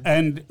it.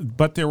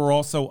 But there were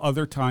also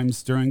other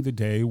times during the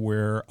day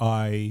where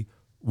I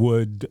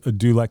would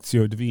do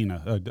Lectio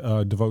Divina,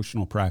 a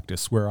devotional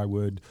practice, where I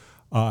would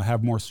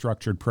have more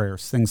structured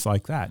prayers, things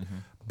like that.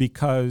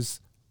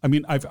 Because,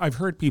 I've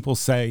heard people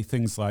say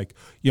things like,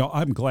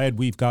 I'm glad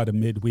we've got a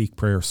midweek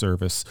prayer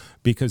service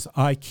because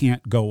I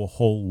can't go a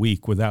whole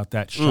week without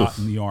that shot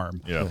in the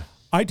arm. Yeah.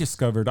 I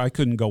discovered I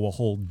couldn't go a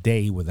whole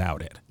day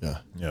without it.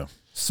 Yeah.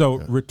 So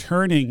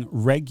returning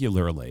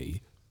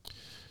regularly,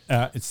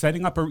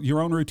 setting up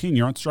your own routine,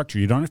 your own structure.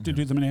 You don't have to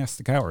do the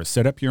monastic hours.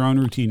 Set up your own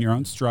routine, your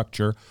own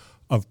structure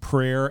of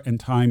prayer and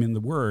time in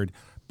the Word,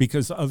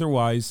 because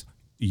otherwise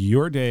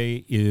your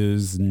day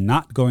is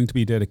not going to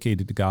be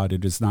dedicated to God.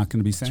 It is not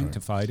going to be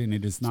sanctified, and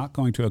it is not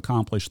going to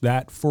accomplish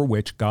that for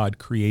which God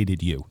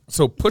created you.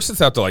 So push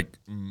this out to like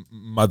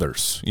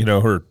mothers, who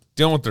are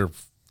dealing with their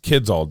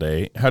kids all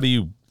day. How do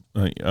you,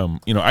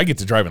 I get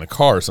to drive in a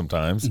car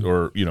sometimes,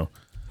 or, You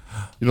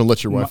don't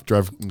let your wife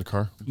drive in the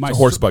car? it's a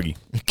horse buggy.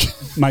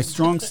 My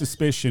strong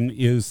suspicion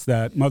is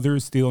that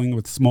mothers dealing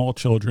with small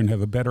children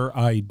have a better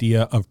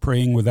idea of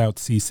praying without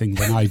ceasing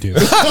than I do.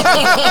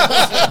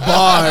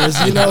 Bars,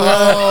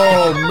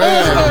 Oh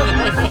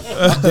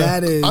man,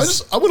 that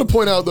is. I want to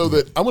point out though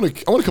that I want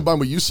to combine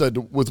what you said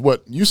with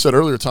what you said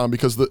earlier, Tom,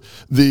 because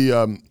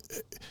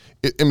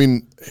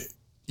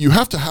you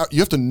have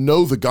to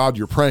know the God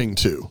you're praying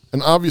to,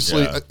 and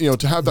obviously,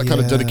 to have that kind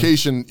of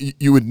dedication,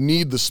 you would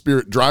need the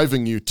Spirit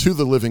driving you to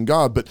the living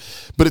God. But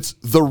it's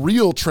the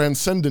real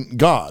transcendent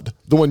God,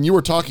 the one you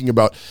were talking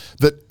about.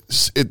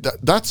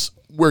 That's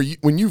where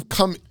when you've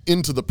come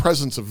into the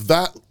presence of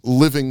that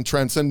living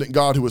transcendent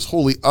God who is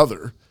wholly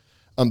other,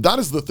 that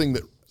is the thing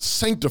that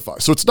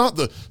sanctifies. So it's not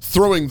the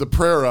throwing the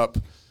prayer up,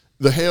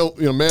 the Hail,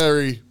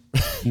 Mary.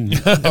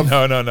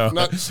 No.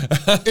 Not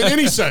in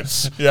any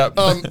sense. Yeah.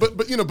 But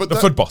The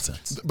football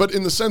sense. But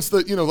in the sense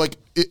that,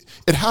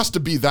 it has to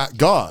be that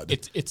God.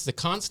 It's the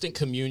constant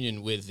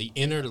communion with the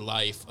inner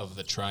life of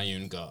the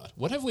triune God.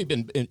 What have we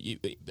been?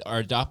 Our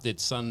adopted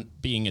son,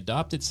 being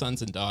adopted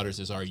sons and daughters,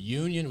 is our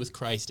union with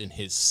Christ and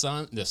His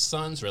Son, the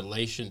Son's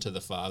relation to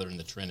the Father and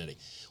the Trinity.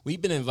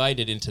 We've been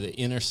invited into the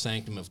inner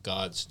sanctum of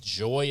God's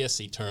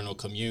joyous eternal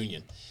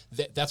communion.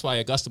 That's why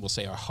Augustine will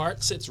say our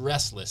heart sits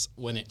restless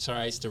when it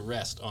tries to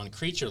rest on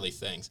creaturely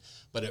things,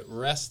 but it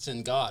rests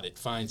in God. It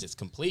finds its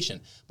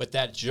completion. But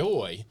that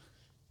joy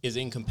is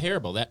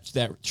incomparable.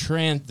 The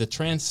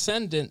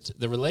transcendent,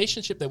 the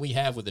relationship that we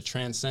have with the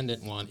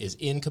transcendent one is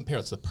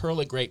incomparable. It's the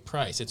pearl of great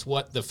price. It's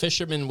what the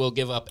fisherman will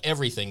give up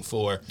everything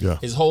for,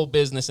 his whole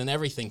business and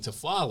everything to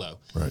follow.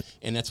 Right.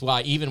 And that's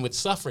why even with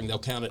suffering, they'll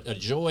count it a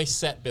joy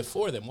set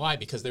before them. Why?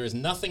 Because there is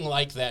nothing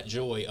like that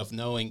joy of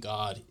knowing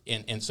God.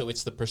 And so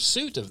it's the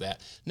pursuit of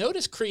that.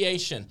 Notice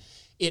creation.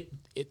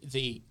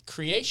 The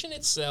creation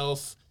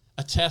itself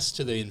attests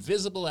to the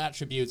invisible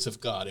attributes of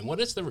God. And what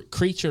is the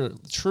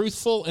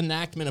truthful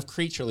enactment of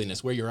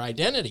creatureliness, where your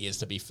identity is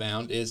to be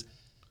found, is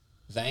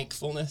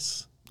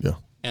thankfulness. Yeah.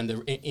 And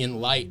in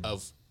light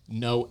of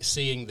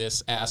seeing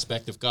this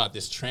aspect of God,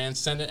 this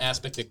transcendent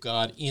aspect of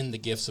God in the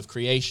gifts of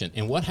creation.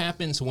 And what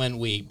happens when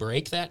we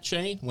break that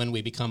chain, when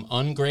we become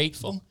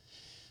ungrateful?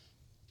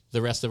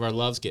 the rest of our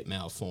loves get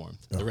malformed.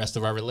 The rest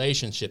of our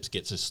relationships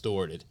get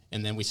distorted,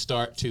 and then we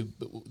start to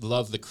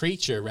love the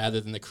creature rather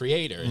than the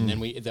creator, and then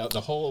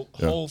the whole.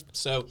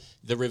 So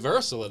the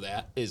reversal of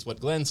that is what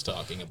Glenn's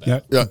talking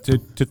about.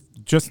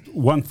 Just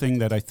one thing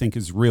that I think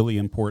is really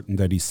important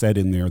that he said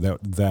in there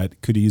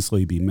that could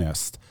easily be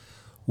missed.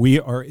 We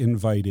are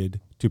invited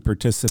to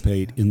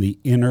participate in the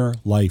inner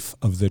life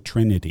of the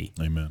Trinity.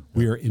 Amen.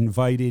 We are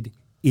invited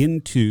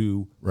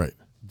into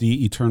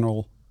the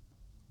eternal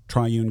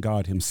triune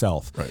God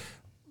himself.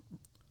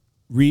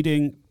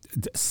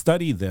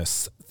 Study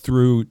this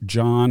through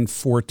John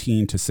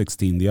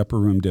 14-16, the Upper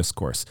Room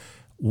Discourse.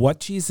 What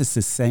Jesus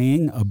is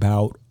saying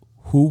about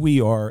who we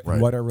are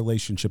and what our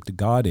relationship to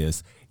God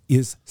is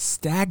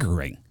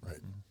staggering.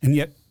 And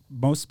yet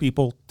most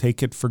people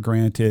take it for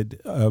granted.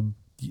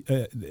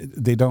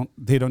 They don't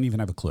even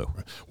have a clue.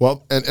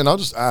 Well, and I'll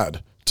just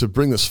add, to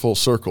bring this full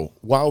circle,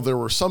 while there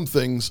were some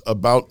things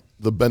about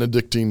the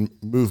Benedictine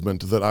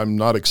movement that I'm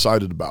not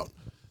excited about,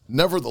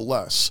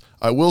 nevertheless,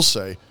 I will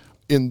say,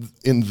 in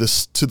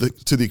this, to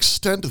the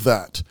extent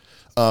that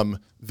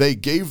they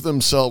gave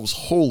themselves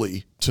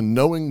wholly to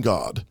knowing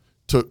God,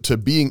 to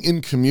being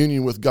in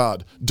communion with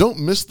God, don't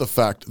miss the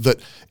fact that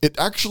it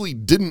actually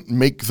didn't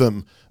make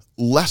them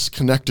less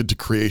connected to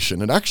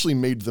creation. It actually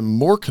made them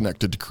more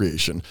connected to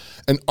creation.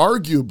 And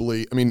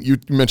arguably, I mean, you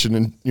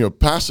mentioned in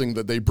passing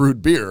that they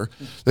brewed beer.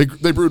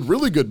 They brewed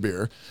really good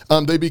beer.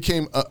 They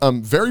became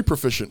very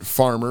proficient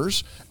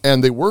farmers,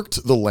 and they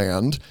worked the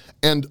land.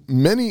 And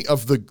many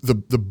of the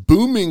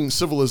booming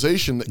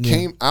civilization that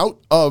came out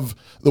of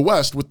the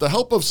West, with the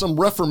help of some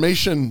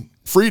Reformation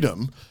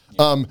freedom,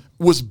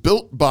 was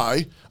built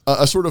by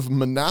a sort of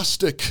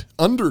monastic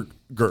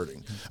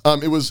undergirding.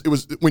 It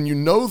was when you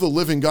know the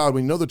living God,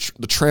 when you know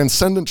the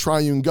transcendent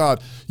triune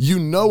God, you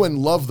know and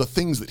love the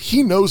things that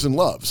he knows and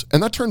loves.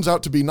 And that turns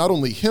out to be not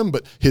only him,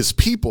 but his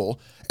people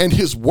and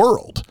his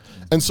world.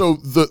 And so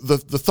the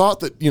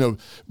thought that,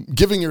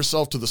 giving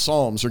yourself to the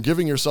Psalms or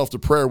giving yourself to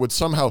prayer would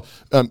somehow,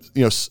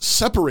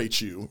 separate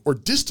you or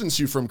distance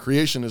you from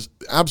creation is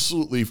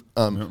absolutely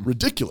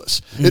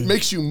ridiculous. It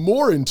makes you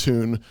more in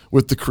tune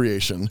with the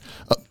creation.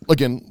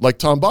 Again, like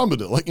Tom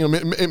Bombadil,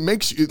 it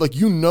makes you,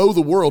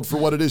 the world for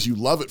what it is. You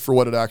love it for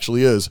what it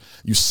actually is.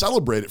 You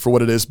celebrate it for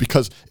what it is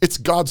because it's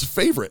God's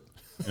favorite.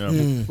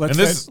 Yeah.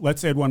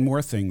 Let's add one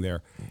more thing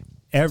there.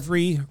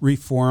 Every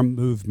reform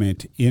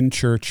movement in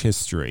church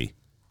history,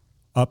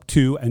 up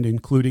to and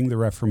including the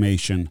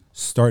Reformation,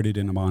 started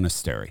in a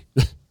monastery.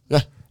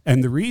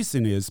 And the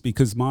reason is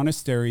because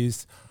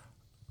monasteries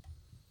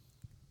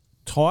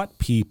taught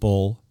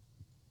people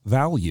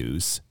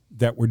values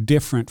that were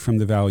different from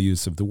the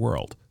values of the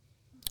world.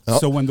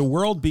 So when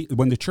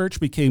the church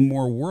became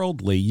more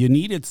worldly, you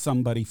needed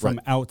somebody from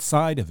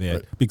outside of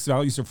it, because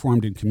values are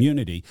formed in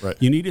community.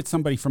 You needed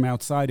somebody from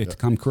outside it to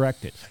come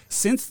correct it.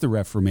 Since the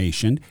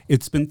Reformation,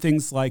 it's been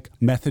things like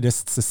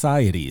Methodist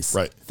societies,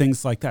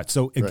 things like that.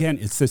 So again,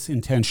 it's this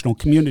intentional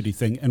community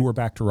thing, and we're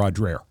back to Rod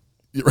Dreher.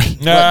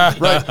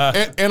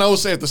 And I will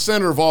say at the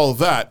center of all of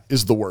that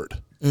is the Word.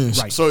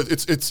 So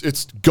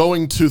it's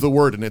going to the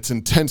Word, and it's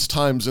intense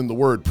times in the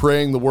Word,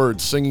 praying the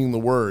Word, singing the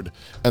Word,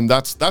 and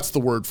that's the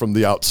Word from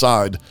the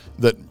outside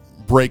that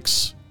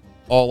breaks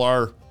all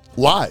our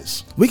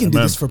lies. We can do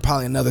this for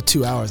probably another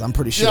 2 hours. I'm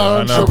pretty sure.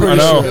 Yeah,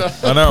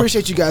 I know.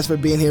 Appreciate you guys for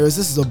being here. This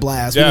is a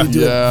blast. We need to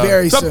do it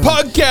very soon. The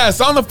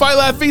Pugcast on the Fight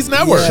Laugh Feast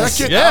Network.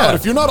 Check it out.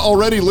 If you're not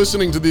already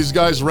listening to these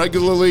guys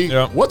regularly,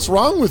 what's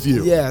wrong with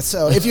you? Yeah.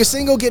 So if you're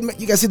single,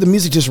 you guys see the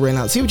music just ran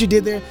out. See what you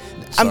did there?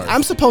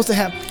 I'm supposed to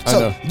have.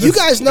 So you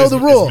guys know the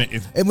rule.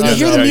 And when you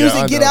hear the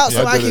music, get out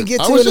so I can get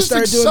to it and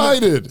start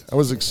doing it. I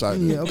was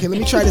excited. Yeah, okay, let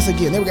me try this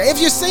again. There we go.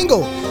 If you're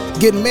single,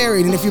 get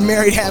married. And if you're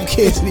married, have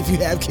kids. And if you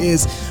have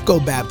kids, go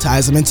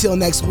baptize them. Until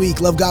next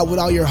week, love God with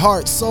all your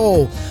heart,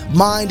 soul,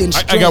 mind, and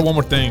strength. I got one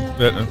more thing.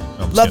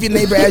 Love your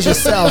neighbor as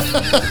yourself.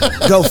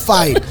 Go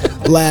fight,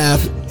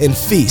 laugh, and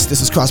feast.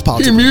 This is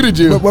CrossPolitic. He muted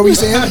you. What were you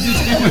saying?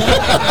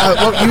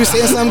 You were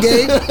saying something,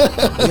 Gabe?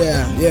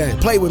 Yeah.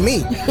 Play with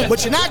me.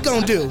 What you're not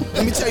going to do.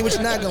 Let me tell you what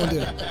you're not going to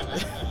do.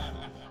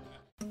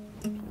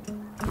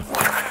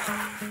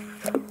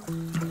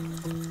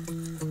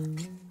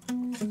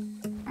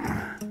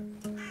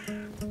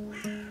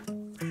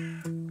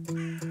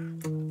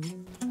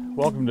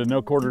 Welcome to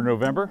No Quarter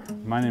November.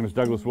 My name is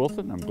Douglas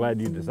Wilson. I'm glad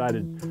you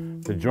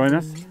decided to join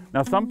us.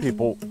 Now, some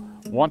people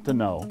want to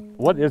know,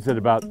 what is it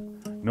about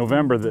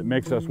November that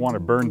makes us want to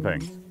burn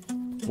things?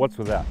 What's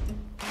with that?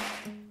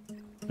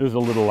 There's a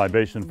little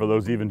libation for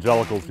those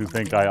evangelicals who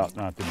think I ought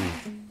not to be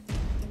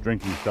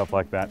drinking stuff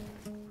like that.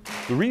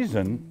 The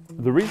reason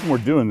we're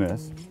doing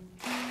this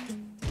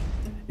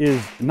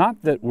is not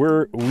that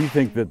we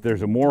think that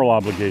there's a moral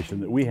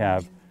obligation that we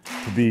have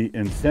to be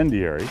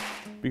incendiary,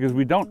 because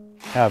we don't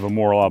have a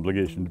moral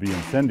obligation to be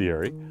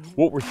incendiary.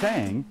 What we're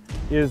saying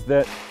is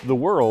that the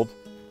world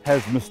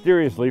has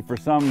mysteriously, for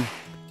some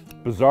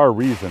bizarre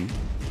reason,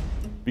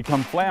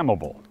 become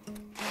flammable.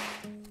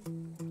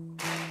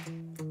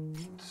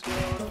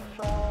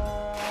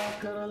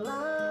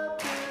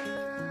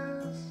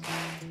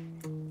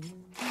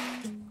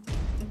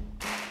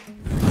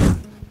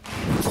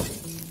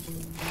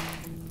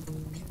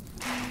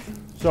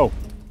 So,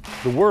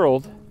 the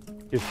world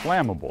is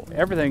flammable.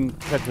 Everything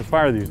catches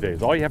fire these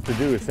days. All you have to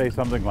do is say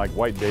something like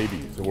white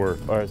babies or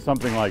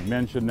something like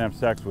men shouldn't have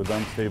sex with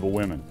unstable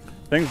women.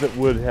 Things that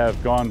would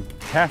have gone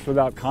past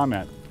without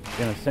comment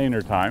in a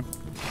saner time.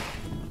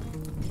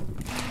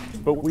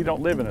 But we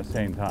don't live in a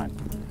sane time.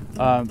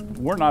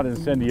 We're not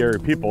incendiary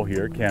people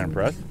here at Cannon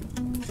Press.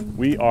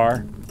 We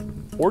are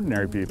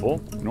ordinary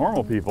people,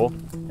 normal people,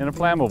 in a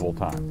flammable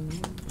time.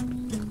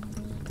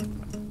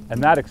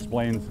 And that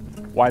explains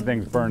why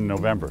things burn in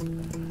November.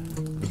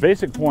 The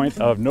basic point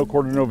of No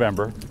Quarter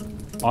November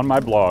on my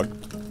blog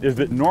is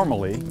that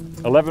normally,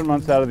 11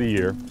 months out of the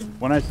year,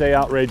 when I say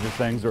outrageous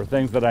things or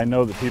things that I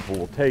know that people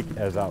will take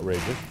as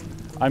outrageous,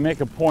 I make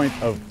a point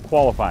of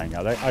qualifying it.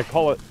 I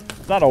call it,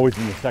 it's not always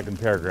in the second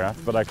paragraph,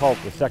 but I call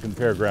it the second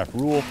paragraph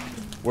rule,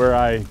 where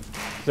I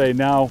say,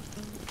 now,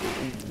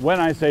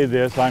 when I say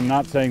this, I'm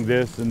not saying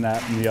this and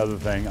that and the other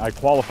thing. I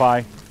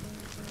qualify,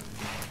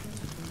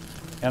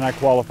 and I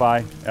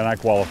qualify, and I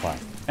qualify.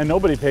 And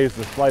nobody pays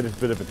the slightest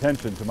bit of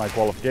attention to my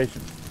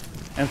qualifications.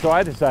 And so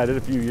I decided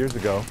a few years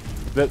ago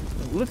that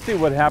let's see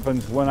what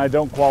happens when I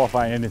don't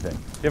qualify anything.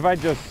 If I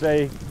just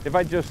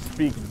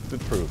speak the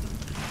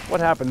truth, what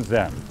happens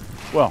then?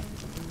 Well,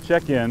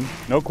 check in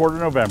No Quarter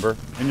November,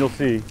 and you'll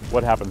see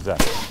what happens then.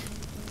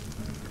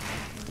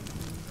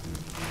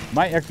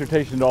 My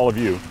exhortation to all of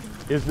you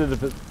is that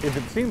if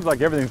it seems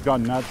like everything's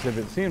gone nuts, if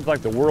it seems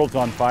like the world's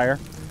on fire,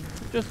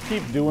 just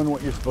keep doing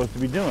what you're supposed to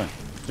be doing.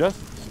 Just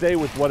stay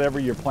with whatever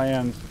your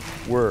plans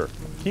were.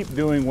 Keep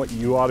doing what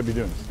you ought to be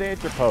doing. Stay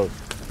at your post.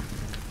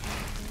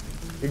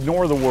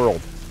 Ignore the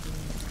world.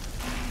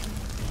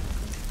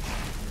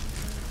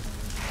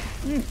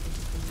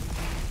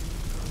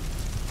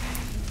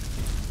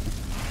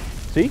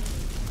 See?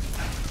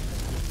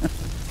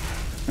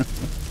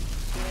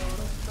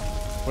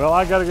 Well,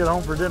 I gotta get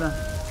home for dinner.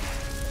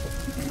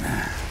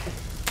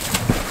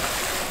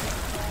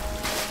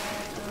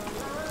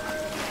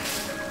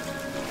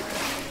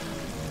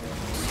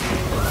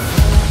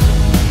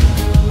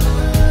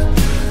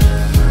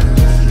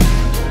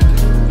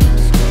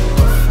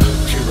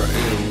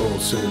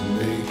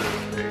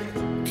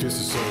 Kiss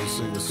the sun,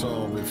 sing the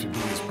song if you be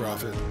his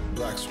prophet.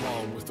 Black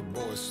swan with the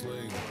boy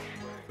sling.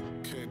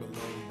 Came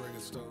alone, bringing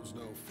stones,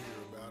 no fear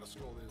about a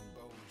skull in